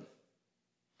hold of him.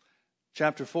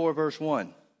 Chapter 4, verse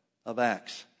 1 of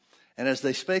Acts. And as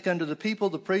they spake unto the people,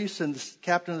 the priests and the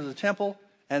captain of the temple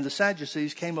and the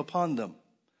Sadducees came upon them,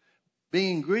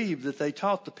 being grieved that they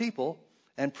taught the people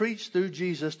and preached through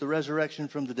Jesus the resurrection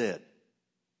from the dead.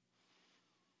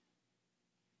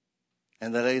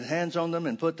 And they laid hands on them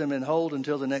and put them in hold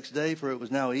until the next day, for it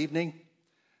was now evening.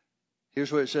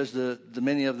 Here's where it says the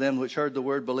many of them which heard the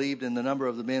word believed, and the number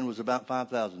of the men was about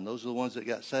 5,000. Those are the ones that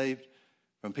got saved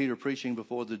from Peter preaching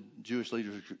before the Jewish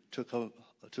leaders took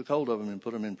hold of them and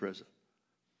put them in prison.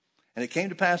 And it came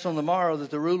to pass on the morrow that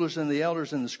the rulers and the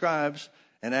elders and the scribes,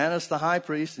 and Annas the high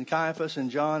priest, and Caiaphas and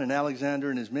John and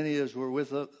Alexander, and as many as were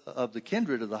with of the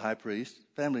kindred of the high priest,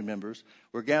 family members,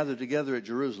 were gathered together at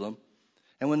Jerusalem.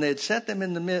 And when they had set them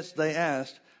in the midst, they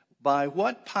asked, by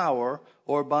what power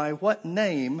or by what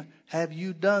name have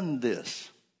you done this?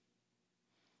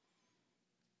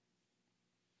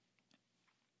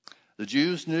 The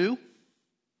Jews knew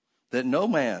that no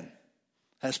man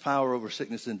has power over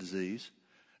sickness and disease.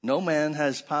 No man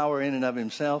has power in and of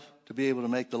himself to be able to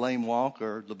make the lame walk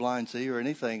or the blind see or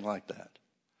anything like that.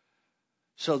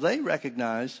 So they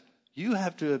recognize you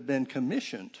have to have been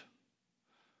commissioned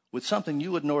with something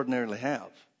you wouldn't ordinarily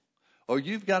have. Or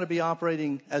you've got to be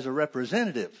operating as a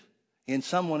representative in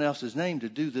someone else's name to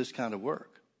do this kind of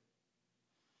work.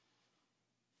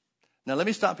 Now let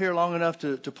me stop here long enough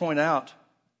to point out,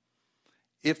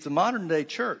 if the modern day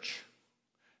church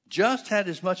just had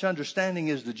as much understanding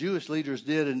as the Jewish leaders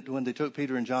did when they took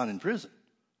Peter and John in prison,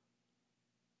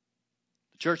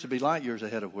 the church would be light years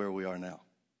ahead of where we are now.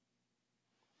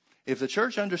 If the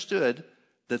church understood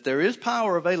that there is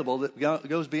power available that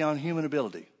goes beyond human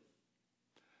ability,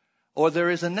 or there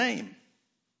is a name,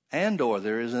 or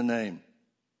there is a name,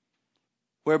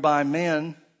 whereby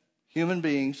men, human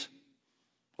beings,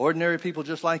 ordinary people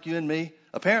just like you and me,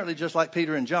 apparently just like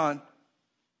Peter and John,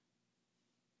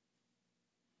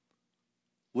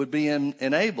 would be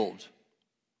enabled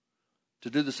to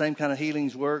do the same kind of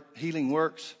healing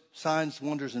works, signs,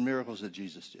 wonders, and miracles that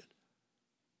Jesus did.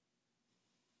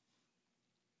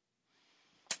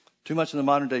 Too much of the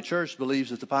modern day church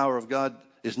believes that the power of God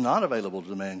is not available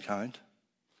to mankind.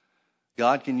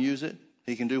 God can use it.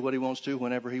 He can do what he wants to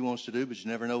whenever he wants to do, but you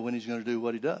never know when he's going to do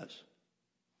what he does.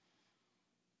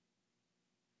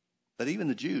 But even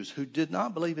the Jews who did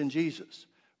not believe in Jesus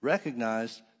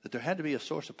recognized that there had to be a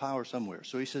source of power somewhere.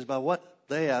 So he says,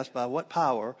 they asked, by what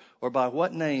power or by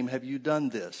what name have you done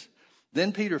this?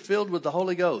 Then Peter, filled with the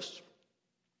Holy Ghost,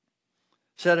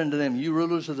 said unto them, you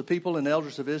rulers of the people and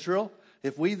elders of Israel,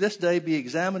 if we this day be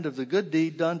examined of the good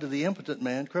deed done to the impotent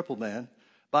man, crippled man,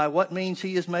 by what means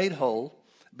he is made whole,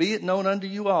 be it known unto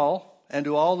you all and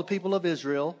to all the people of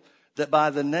Israel, that by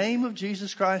the name of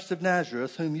Jesus Christ of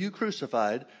Nazareth, whom you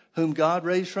crucified, whom God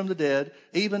raised from the dead,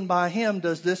 even by him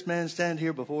does this man stand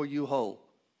here before you whole.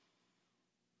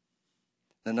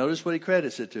 Now notice what he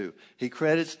credits it to. He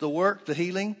credits the work, the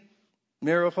healing,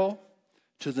 miracle,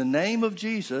 to the name of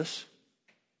Jesus.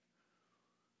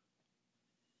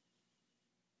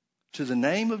 To the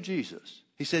name of Jesus.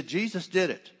 He said Jesus did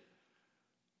it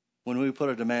when we put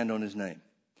a demand on his name.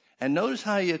 And notice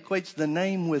how he equates the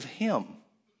name with him,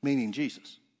 meaning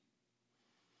Jesus.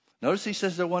 Notice he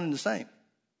says they're one and the same.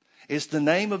 It's the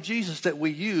name of Jesus that we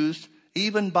used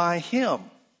even by him,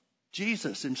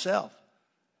 Jesus himself.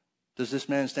 Does this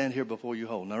man stand here before you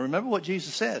whole? Now remember what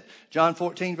Jesus said. John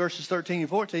 14 verses 13 and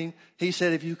 14. He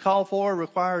said, if you call for,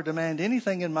 require, or demand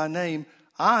anything in my name,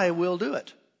 I will do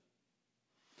it.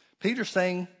 Peter's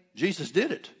saying Jesus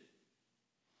did it.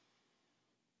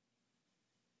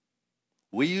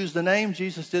 We use the name,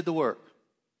 Jesus did the work.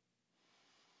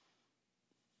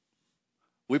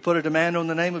 We put a demand on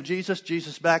the name of Jesus,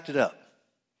 Jesus backed it up.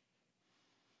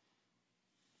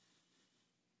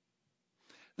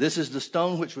 This is the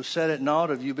stone which was set at naught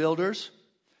of you builders,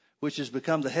 which has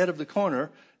become the head of the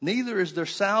corner. Neither is there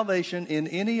salvation in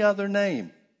any other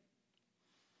name.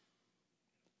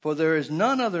 For there is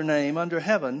none other name under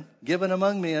heaven given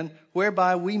among men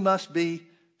whereby we must be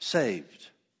saved.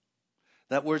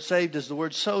 That word saved is the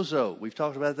word sozo. We've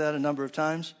talked about that a number of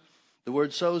times. The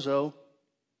word sozo,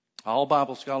 all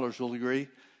Bible scholars will agree,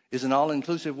 is an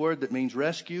all-inclusive word that means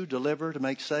rescue, deliver, to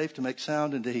make safe, to make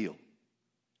sound, and to heal.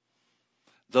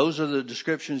 Those are the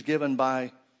descriptions given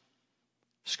by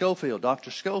Scofield,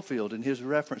 Dr. Scofield, in his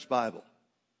reference Bible.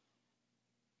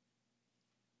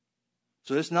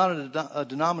 So it's not a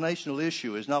denominational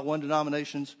issue. It's not one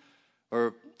denomination's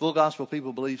or full gospel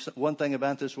people believe one thing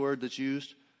about this word that's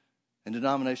used, and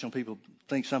denominational people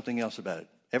think something else about it.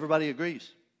 Everybody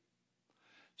agrees.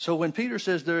 So when Peter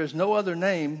says there is no other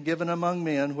name given among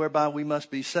men whereby we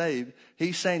must be saved,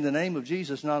 he's saying the name of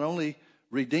Jesus not only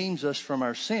redeems us from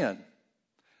our sin,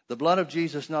 the blood of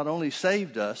Jesus not only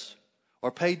saved us or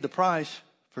paid the price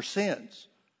for sins,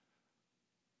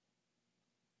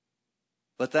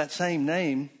 but that same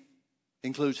name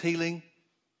includes healing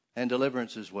and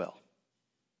deliverance as well.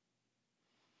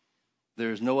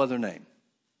 There is no other name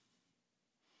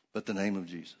but the name of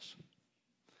Jesus.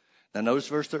 Now notice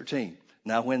verse 13.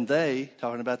 Now when they,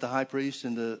 talking about the high priest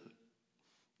and the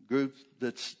group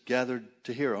that's gathered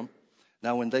to hear him,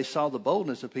 now when they saw the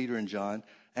boldness of Peter and John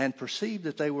and perceived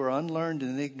that they were unlearned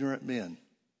and ignorant men,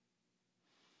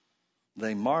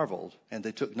 they marveled, and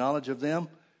they took knowledge of them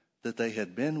that they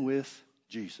had been with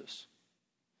Jesus.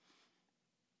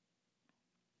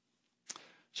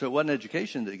 So it wasn't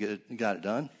education that got it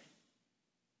done.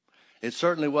 It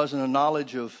certainly wasn't a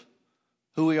knowledge of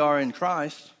who we are in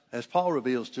Christ, as Paul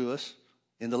reveals to us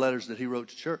in the letters that he wrote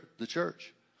to the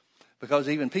church. Because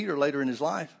even Peter later in his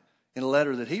life, in a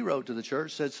letter that he wrote to the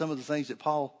church, said some of the things that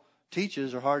Paul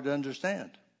teaches are hard to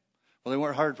understand. Well, they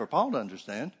weren't hard for Paul to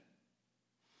understand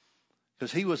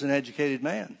because he was an educated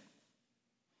man.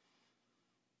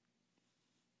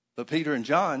 But Peter and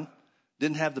John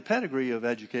didn't have the pedigree of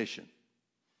education.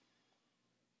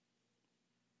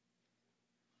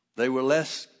 They were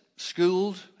less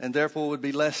schooled and therefore would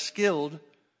be less skilled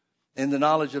in the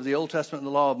knowledge of the Old Testament and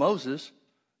the law of Moses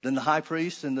than the high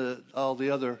priest and all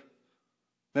the other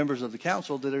members of the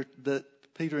council that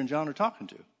Peter and John are talking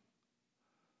to.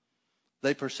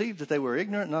 They perceived that they were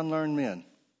ignorant and unlearned men.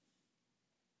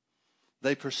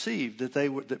 They perceived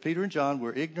that Peter and John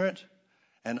were ignorant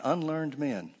and unlearned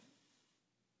men.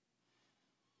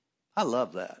 I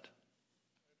love that.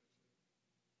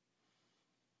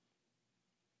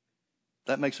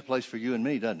 That makes a place for you and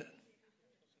me, doesn't it?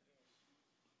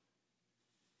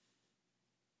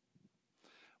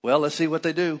 Well, let's see what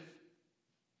they do.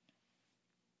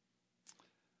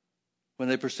 When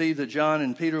they perceived that John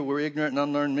and Peter were ignorant and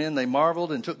unlearned men, they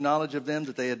marveled and took knowledge of them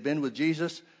that they had been with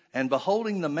Jesus. And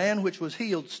beholding the man which was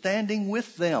healed standing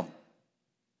with them,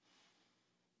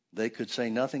 they could say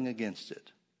nothing against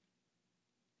it.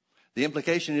 The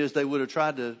implication is they would have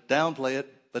tried to downplay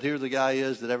it, but here the guy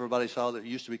is that everybody saw that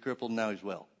used to be crippled and now he's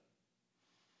well.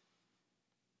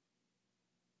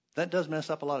 That does mess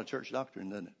up a lot of church doctrine,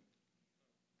 doesn't it?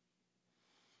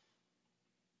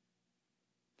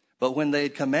 But when they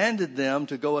had commanded them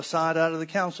to go aside out of the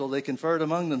council, they conferred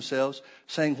among themselves,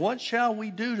 saying, "What shall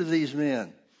we do to these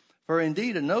men? For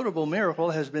indeed a notable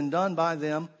miracle has been done by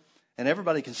them," and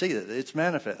everybody can see that it's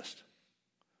manifest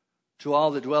to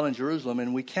all that dwell in Jerusalem,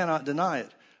 and we cannot deny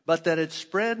it. But that it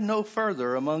spread no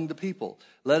further among the people.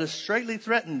 Let us straitly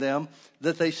threaten them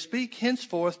that they speak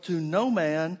henceforth to no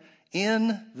man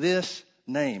in this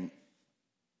name.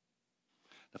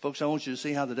 Now, folks, I want you to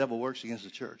see how the devil works against the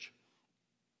church.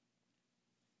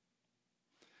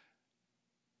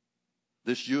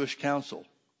 This Jewish council,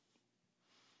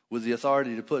 with the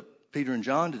authority to put Peter and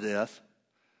John to death,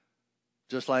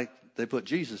 just like they put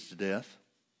Jesus to death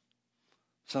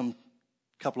some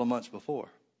couple of months before.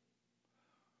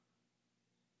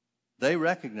 They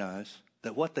recognize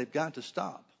that what they've got to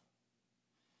stop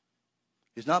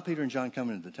is not Peter and John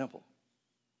coming into the temple.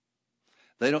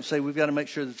 They don't say we've got to make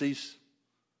sure that these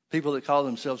people that call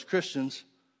themselves Christians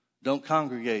don't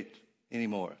congregate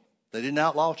anymore. They didn't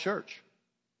outlaw church.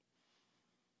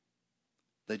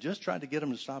 They just tried to get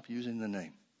them to stop using the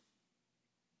name.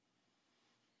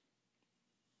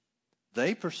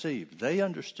 They perceived, they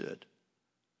understood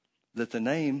that the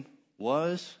name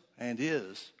was and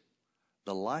is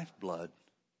the lifeblood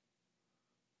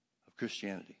of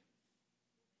Christianity.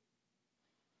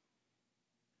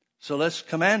 So let's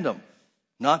command them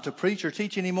not to preach or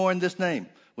teach anymore in this name.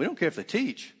 We don't care if they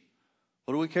teach.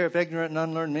 What do we care if ignorant and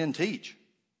unlearned men teach?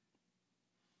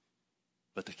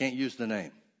 But they can't use the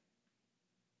name.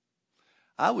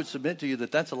 I would submit to you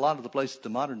that that's a lot of the places the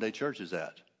modern day church is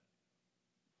at.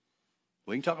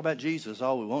 We can talk about Jesus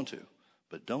all we want to,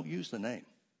 but don't use the name.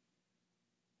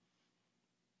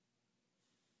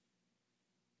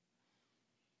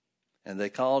 And they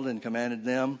called and commanded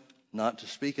them not to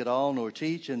speak at all nor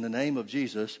teach in the name of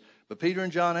Jesus. But Peter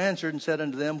and John answered and said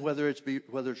unto them, whether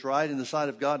it's right in the sight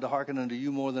of God to hearken unto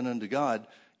you more than unto God,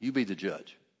 you be the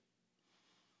judge.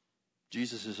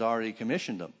 Jesus has already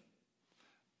commissioned them.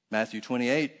 Matthew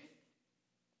 28,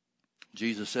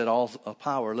 Jesus said, all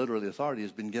power, literally authority,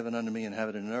 has been given unto me in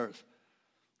heaven and earth.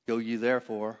 Go ye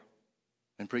therefore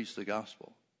and preach the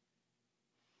gospel.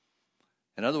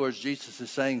 In other words, Jesus is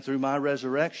saying, through my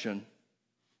resurrection,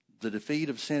 the defeat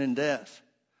of sin and death,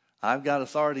 I've got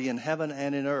authority in heaven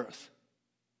and in earth.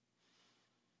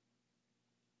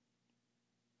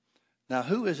 Now,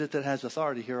 who is it that has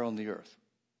authority here on the earth?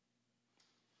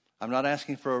 I'm not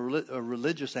asking for a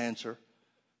religious answer,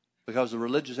 because the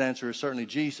religious answer is certainly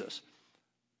Jesus.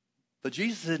 But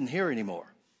Jesus isn't here anymore.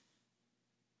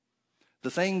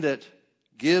 The thing that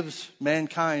gives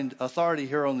mankind authority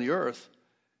here on the earth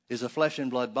is a flesh and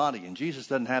blood body, and Jesus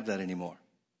doesn't have that anymore.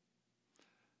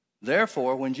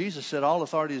 Therefore, when Jesus said, all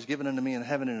authority is given unto me in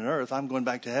heaven and in earth, I'm going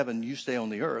back to heaven, you stay on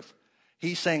the earth.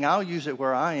 He's saying, I'll use it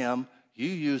where I am, you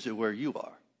use it where you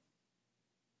are.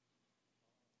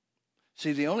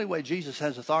 See, the only way Jesus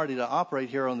has authority to operate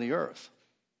here on the earth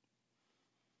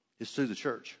is through the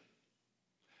church.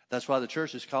 That's why the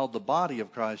church is called the body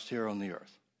of Christ here on the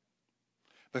earth.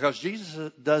 Because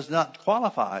Jesus does not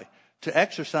qualify to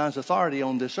exercise authority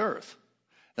on this earth.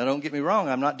 Now, don't get me wrong,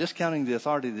 I'm not discounting the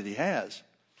authority that he has.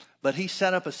 But he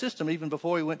set up a system even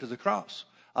before he went to the cross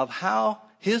of how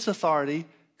his authority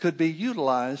could be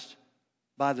utilized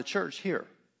by the church here.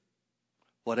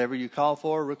 Whatever you call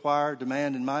for, require,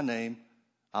 demand in my name,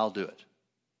 I'll do it.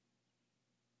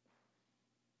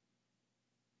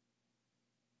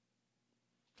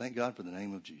 Thank God for the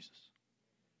name of Jesus.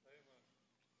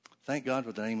 Thank God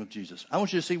for the name of Jesus. I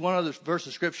want you to see one other verse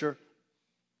of Scripture,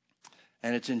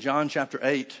 and it's in John chapter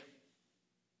 8.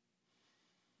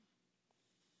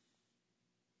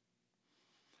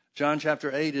 John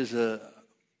chapter 8 is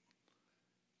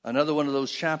another one of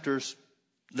those chapters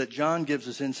that John gives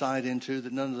us insight into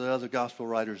that none of the other gospel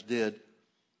writers did.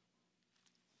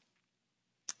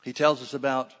 He tells us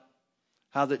about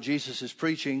how that Jesus is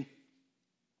preaching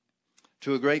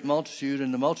to a great multitude,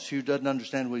 and the multitude doesn't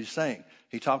understand what he's saying.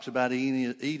 He talks about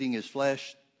eating his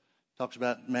flesh, talks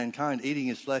about mankind eating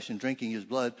his flesh and drinking his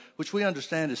blood, which we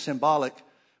understand is symbolic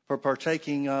for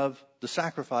partaking of the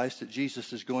sacrifice that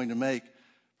Jesus is going to make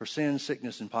for sin,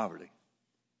 sickness, and poverty.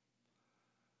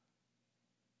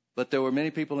 But there were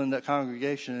many people in that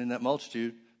congregation, in that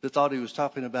multitude, that thought he was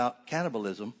talking about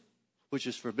cannibalism, which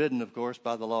is forbidden, of course,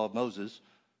 by the law of Moses,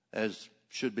 as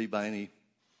should be by any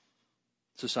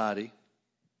society.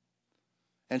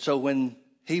 And so when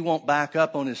he won't back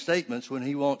up on his statements, when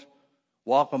he won't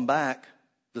walk them back,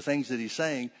 the things that he's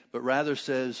saying, but rather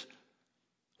says,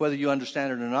 whether you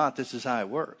understand it or not, this is how it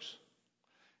works.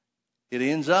 It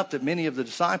ends up that many of the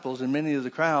disciples and many of the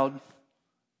crowd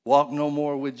walk no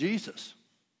more with Jesus.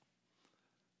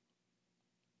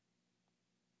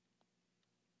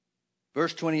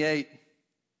 Verse 28,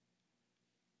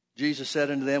 Jesus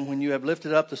said unto them, when you have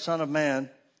lifted up the Son of Man,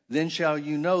 then shall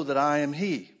you know that I am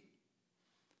he,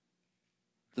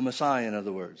 the Messiah, in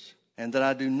other words, and that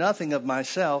I do nothing of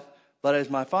myself, but as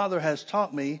my Father has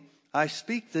taught me, I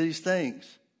speak these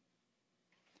things.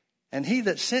 And he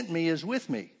that sent me is with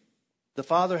me. The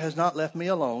Father has not left me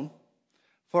alone,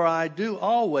 for I do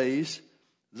always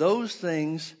those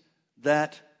things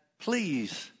that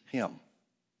please him.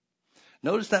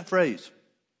 Notice that phrase.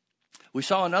 We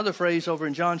saw another phrase over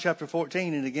in John chapter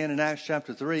 14 and again in Acts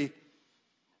chapter 3.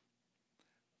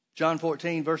 John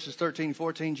 14 verses 13 and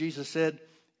 14, Jesus said,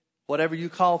 whatever you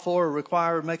call for or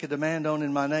require or make a demand on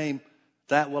in my name,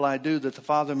 that will I do, that the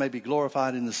Father may be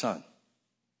glorified in the Son.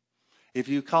 If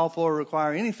you call for or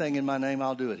require anything in my name,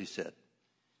 I'll do it, he said.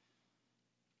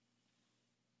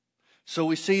 So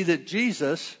we see that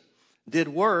Jesus did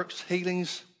works,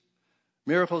 healings,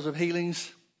 miracles of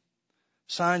healings,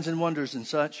 signs and wonders and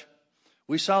such.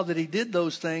 We saw that he did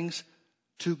those things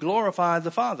to glorify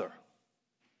the Father.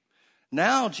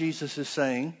 Now Jesus is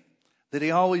saying that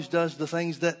he always does the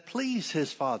things that please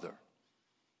his Father.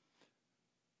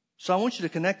 So I want you to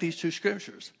connect these two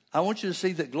scriptures. I want you to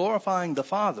see that glorifying the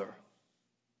Father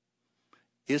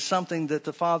is something that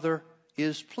the Father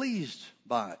is pleased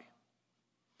by.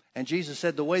 And Jesus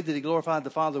said the way that he glorified the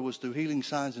Father was through healing,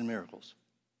 signs, and miracles.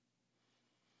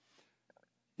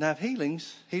 Now, if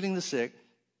healing the sick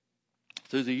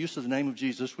through the use of the name of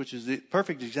Jesus, which is the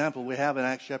perfect example we have in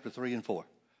Acts chapter 3 and 4.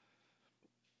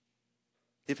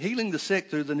 If healing the sick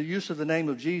through the use of the name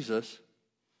of Jesus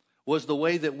was the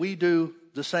way that we do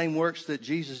the same works that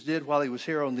Jesus did while he was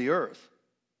here on the earth,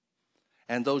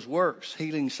 and those works,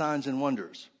 healing, signs, and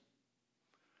wonders,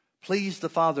 please the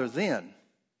Father then.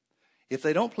 If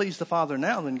they don't please the Father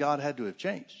now, then God had to have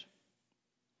changed.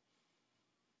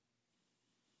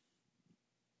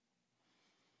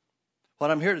 What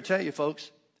I'm here to tell you,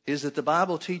 folks, is that the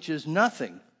Bible teaches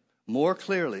nothing more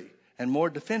clearly and more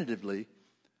definitively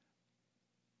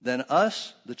than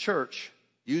us, the church,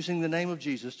 using the name of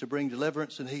Jesus to bring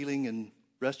deliverance and healing and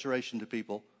restoration to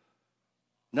people.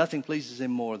 Nothing pleases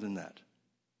him more than that.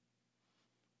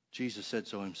 Jesus said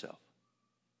so himself.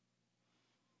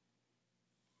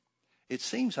 It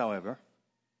seems, however,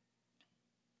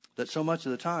 that so much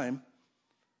of the time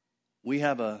we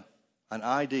have an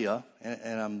idea,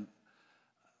 and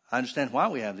I understand why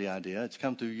we have the idea. It's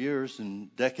come through years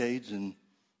and decades and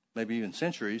maybe even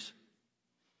centuries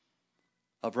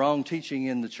of wrong teaching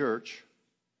in the church,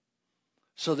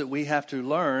 so that we have to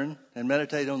learn and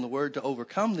meditate on the Word to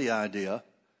overcome the idea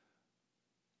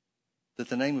that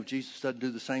the name of Jesus doesn't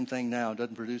do the same thing now,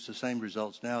 doesn't produce the same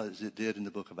results now as it did in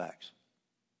the book of Acts.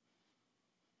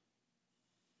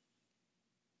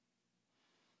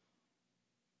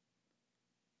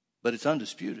 But it's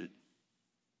undisputed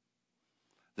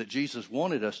that Jesus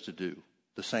wanted us to do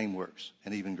the same works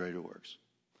and even greater works.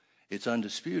 It's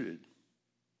undisputed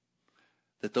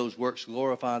that those works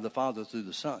glorify the Father through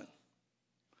the Son.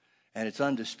 And it's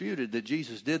undisputed that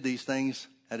Jesus did these things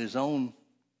at his own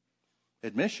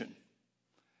admission.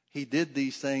 He did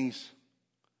these things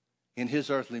in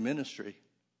his earthly ministry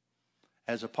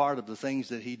as a part of the things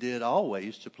that he did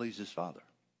always to please his Father.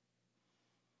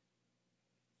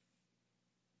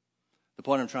 The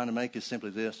point I'm trying to make is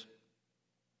simply this.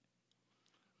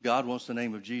 God wants the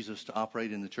name of Jesus to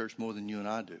operate in the church more than you and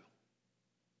I do.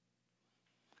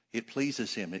 It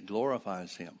pleases him. It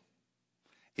glorifies him.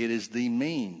 It is the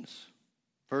means.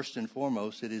 First and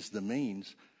foremost, it is the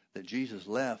means that Jesus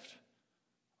left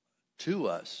to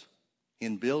us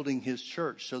in building his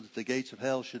church so that the gates of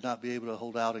hell should not be able to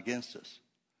hold out against us,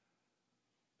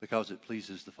 because it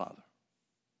pleases the Father.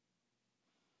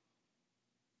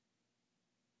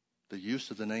 The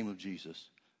use of the name of Jesus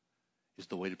is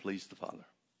the way to please the Father.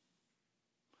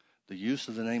 The use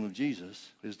of the name of Jesus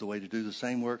is the way to do the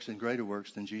same works and greater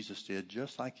works than Jesus did,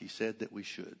 just like he said that we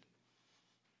should.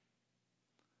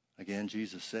 Again,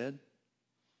 Jesus said,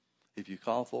 if you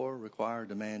call for, require,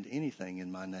 demand anything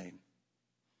in my name,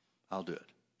 I'll do it.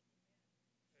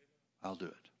 I'll do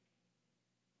it.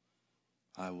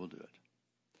 I will do it.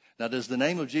 Now, does the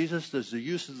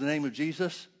use of the name of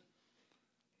Jesus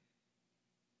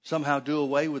somehow do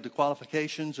away with the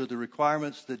qualifications or the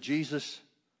requirements that Jesus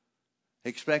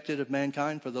expected of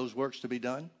mankind for those works to be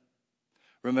done?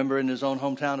 Remember, in his own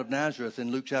hometown of Nazareth,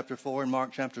 in Luke chapter 4 and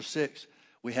Mark chapter 6,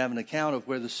 we have an account of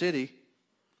where the city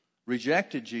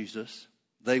rejected Jesus.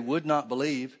 They would not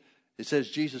believe. It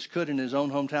says Jesus could, in his own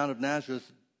hometown of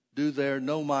Nazareth, do there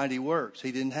no mighty works.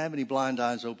 He didn't have any blind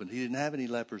eyes opened. He didn't have any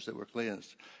lepers that were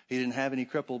cleansed. He didn't have any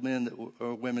crippled men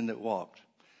or women that walked.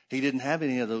 He didn't have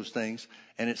any of those things.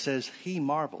 And it says he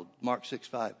marveled, Mark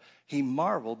 6:5. He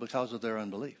marveled because of their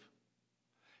unbelief.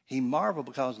 He marveled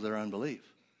because of their unbelief.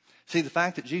 See, the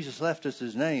fact that Jesus left us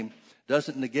his name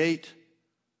doesn't negate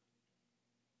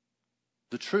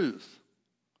the truth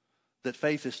that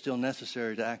faith is still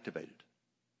necessary to activate it.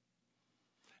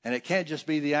 And it can't just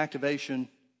be the activation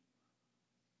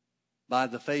by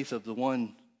the faith of the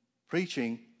one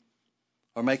preaching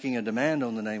or making a demand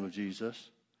on the name of Jesus,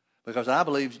 Because I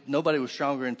believe nobody was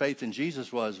stronger in faith than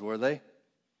Jesus was, were they?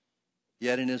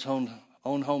 Yet in his own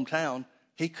hometown,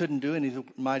 he couldn't do any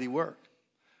mighty work.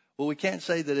 Well, we can't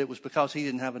say that it was because he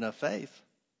didn't have enough faith.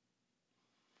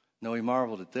 No, he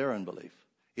marveled at their unbelief.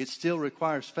 It still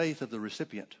requires faith of the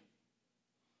recipient.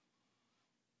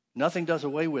 Nothing does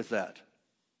away with that.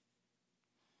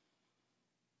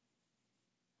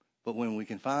 But when we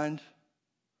can find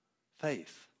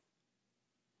faith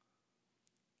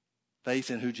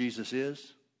in who Jesus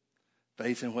is,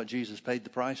 faith in what Jesus paid the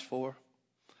price for,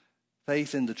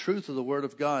 faith in the truth of the Word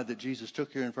of God that Jesus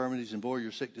took your infirmities and bore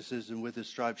your sicknesses and with his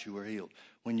stripes you were healed.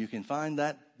 When you can find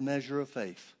that measure of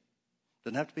faith,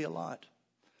 doesn't have to be a lot,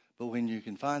 but when you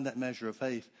can find that measure of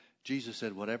faith, Jesus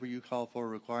said, whatever you call for or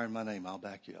require in my name, I'll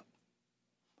back you up.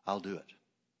 I'll do it.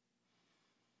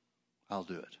 I'll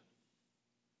do it.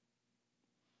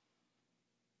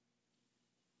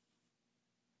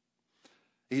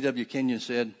 E.W. Kenyon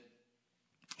said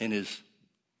in his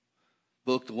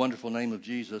book, The Wonderful Name of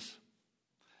Jesus,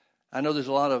 I know there's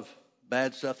a lot of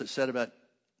bad stuff that's said about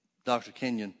Dr.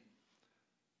 Kenyon,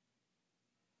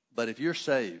 but if you're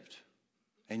saved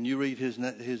and you read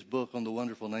his book on the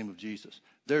wonderful name of Jesus,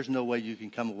 there's no way you can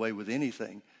come away with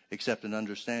anything except an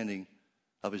understanding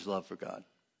of his love for God.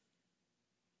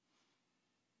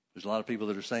 There's a lot of people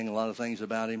that are saying a lot of things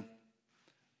about him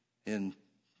in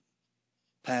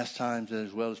past times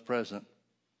as well as present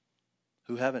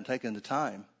who haven't taken the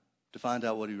time to find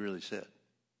out what he really said.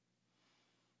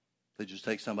 They just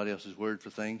take somebody else's word for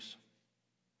things.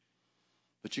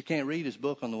 But you can't read his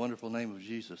book on the wonderful name of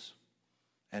Jesus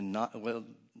and you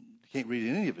can't read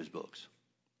any of his books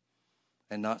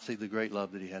and not see the great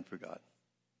love that he had for God.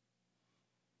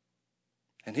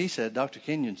 And he said, Dr.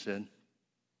 Kenyon said,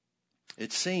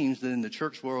 it seems that in the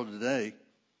church world today,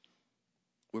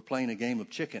 we're playing a game of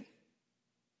chicken.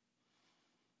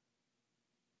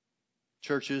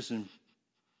 Churches and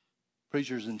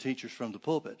preachers and teachers from the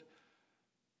pulpit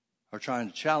are trying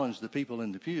to challenge the people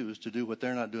in the pews to do what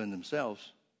they're not doing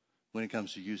themselves when it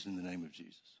comes to using the name of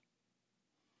Jesus.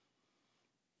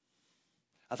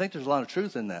 I think there's a lot of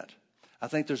truth in that. I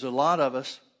think there's a lot of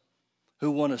us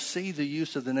who want to see the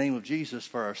use of the name of Jesus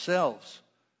for ourselves,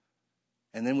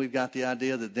 and then we've got the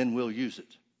idea that then we'll use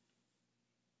it.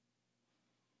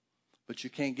 But you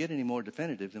can't get any more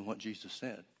definitive than what Jesus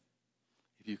said.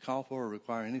 If you call for or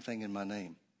require anything in my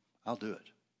name, I'll do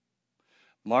it.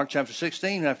 Mark chapter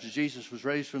 16, after Jesus was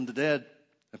raised from the dead,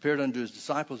 appeared unto his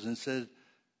disciples and said,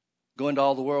 go into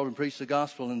all the world and preach the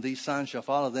gospel, and these signs shall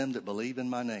follow them that believe in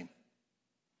my name.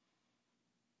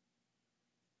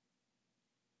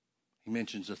 He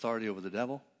mentions authority over the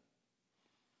devil,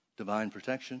 divine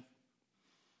protection,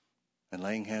 and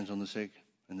laying hands on the sick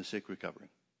and the sick recovering.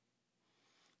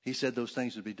 He said those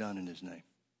things would be done in his name.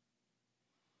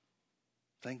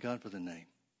 Thank God for the name.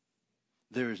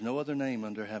 There is no other name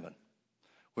under heaven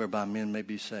whereby men may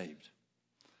be saved.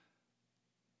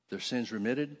 Their sins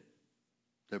remitted,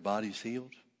 their bodies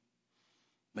healed,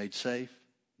 made safe,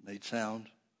 made sound,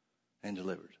 and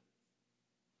delivered.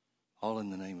 All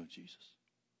in the name of Jesus.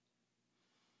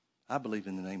 I believe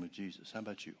in the name of Jesus. How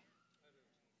about you?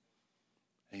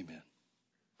 Amen.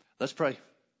 Let's pray.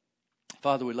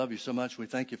 Father, we love you so much. We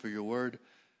thank you for your word.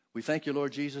 We thank you,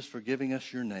 Lord Jesus, for giving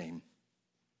us your name.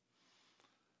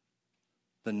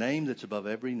 The name that's above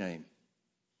every name.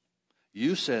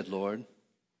 You said, Lord,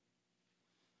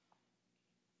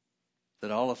 that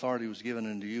all authority was given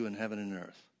unto you in heaven and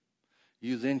earth.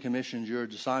 You then commissioned your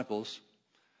disciples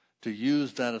to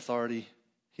use that authority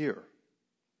here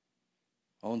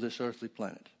on this earthly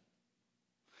planet.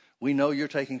 We know you're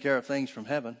taking care of things from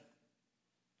heaven,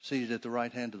 seated at the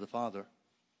right hand of the Father.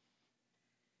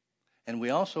 And we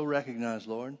also recognize,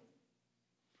 Lord,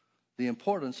 the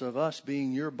importance of us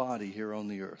being your body here on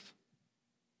the earth.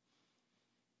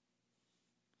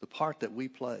 The part that we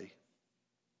play.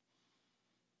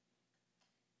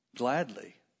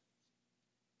 Gladly.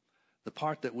 The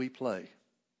part that we play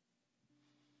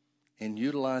in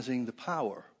utilizing the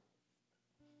power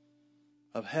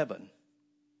of heaven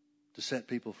to set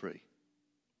people free.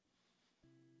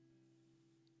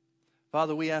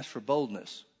 Father, we ask for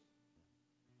boldness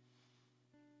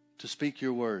to speak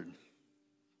your word.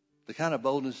 The kind of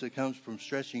boldness that comes from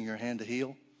stretching your hand to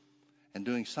heal and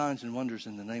doing signs and wonders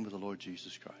in the name of the Lord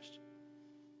Jesus Christ.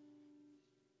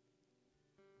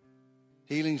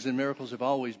 Healings and miracles have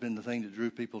always been the thing that drew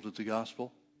people to the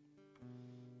gospel.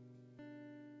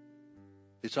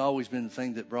 It's always been the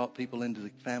thing that brought people into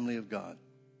the family of God.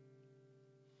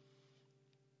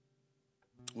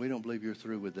 We don't believe you're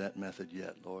through with that method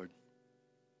yet, Lord.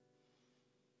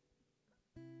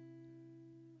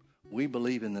 We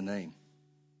believe in the name.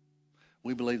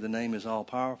 We believe the name is all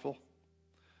powerful.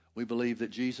 We believe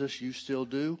that, Jesus, you still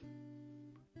do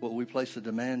what we place a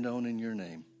demand on in your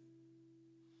name.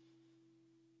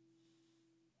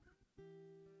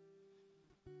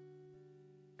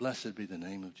 Blessed be the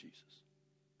name of Jesus.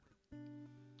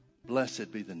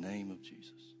 Blessed be the name of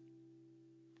Jesus.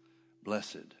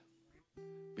 Blessed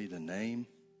be the name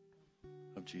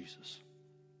of Jesus.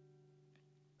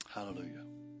 Hallelujah.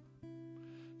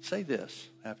 Say this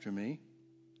after me.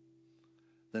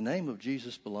 The name of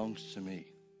Jesus belongs to me.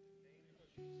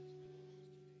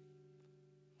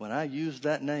 When I use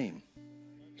that name,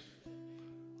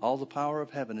 all the power of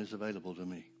heaven is available to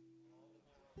me.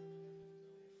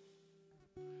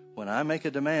 When I make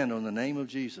a demand on the name of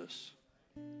Jesus,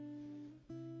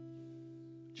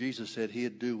 Jesus said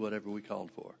he'd do whatever we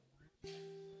called for.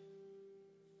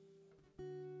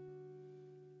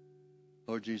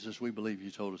 Lord Jesus, we believe you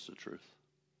told us the truth.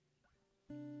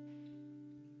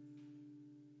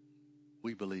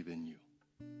 We believe in you.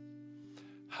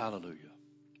 Hallelujah.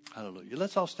 Hallelujah.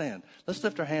 Let's all stand. Let's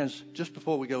lift our hands just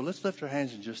before we go. Let's lift our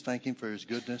hands and just thank him for his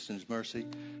goodness and his mercy.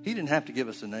 He didn't have to give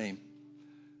us a name.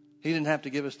 He didn't have to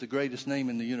give us the greatest name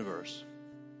in the universe.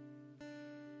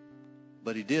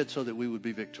 But he did so that we would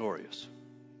be victorious.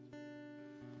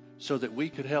 So that we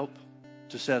could help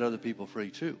to set other people free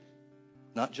too.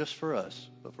 Not just for us,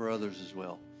 but for others as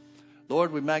well.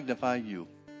 Lord, we magnify you.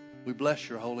 We bless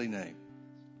your holy name.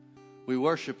 We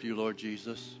worship you, Lord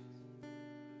Jesus.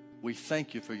 We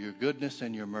thank you for your goodness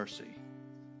and your mercy.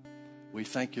 We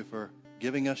thank you for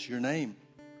giving us your name,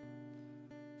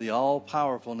 the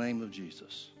all-powerful name of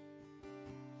Jesus.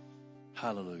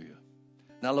 Hallelujah.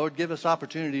 Now, Lord, give us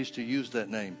opportunities to use that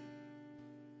name.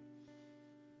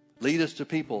 Lead us to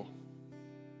people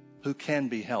who can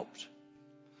be helped,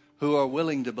 who are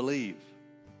willing to believe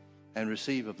and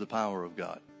receive of the power of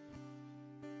God.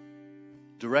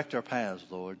 Direct our paths,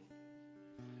 Lord.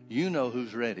 You know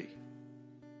who's ready.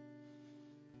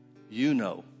 You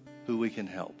know who we can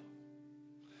help.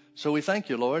 So we thank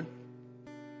you, Lord.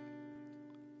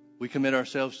 We commit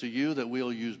ourselves to you that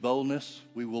we'll use boldness.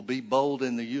 We will be bold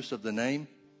in the use of the name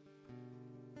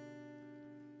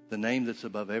that's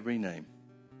above every name.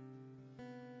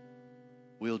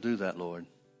 We'll do that, Lord.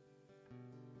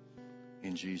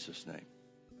 In Jesus' name.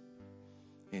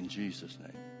 In Jesus'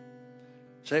 name.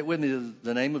 Say it with me.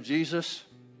 The name of Jesus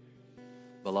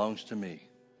belongs to me.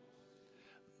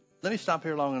 Let me stop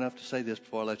here long enough to say this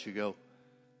before I let you go.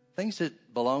 Things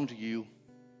that belong to you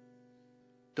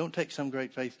don't take some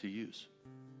great faith to use.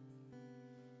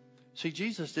 See,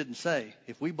 Jesus didn't say,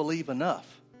 if we believe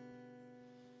enough,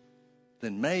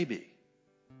 then maybe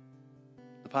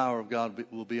the power of God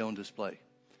will be on display.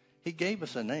 He gave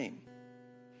us a name.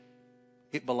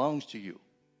 It belongs to you.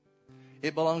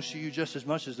 It belongs to you just as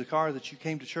much as the car that you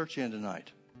came to church in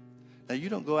tonight. Now, you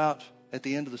don't go out at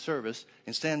the end of the service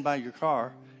and stand by your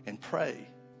car and pray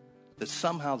that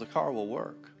somehow the car will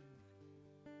work.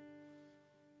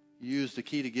 You use the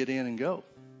key to get in and go.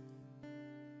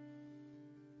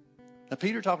 Now,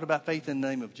 Peter talked about faith in the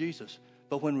name of Jesus,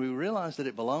 but when we realize that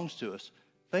it belongs to us,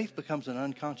 faith becomes an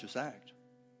unconscious act.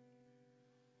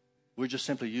 We're just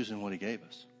simply using what he gave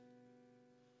us.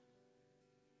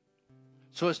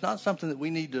 So it's not something that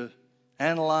we need to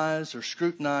analyze or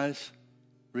scrutinize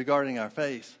regarding our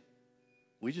faith.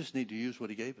 We just need to use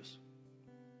what he gave us.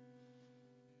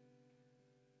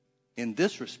 In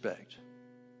this respect,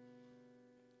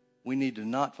 we need to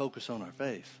not focus on our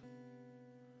faith,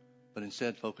 but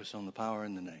instead focus on the power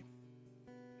in the name.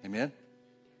 Amen?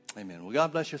 Amen. Well,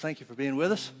 God bless you. Thank you for being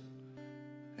with us.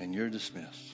 And you're dismissed.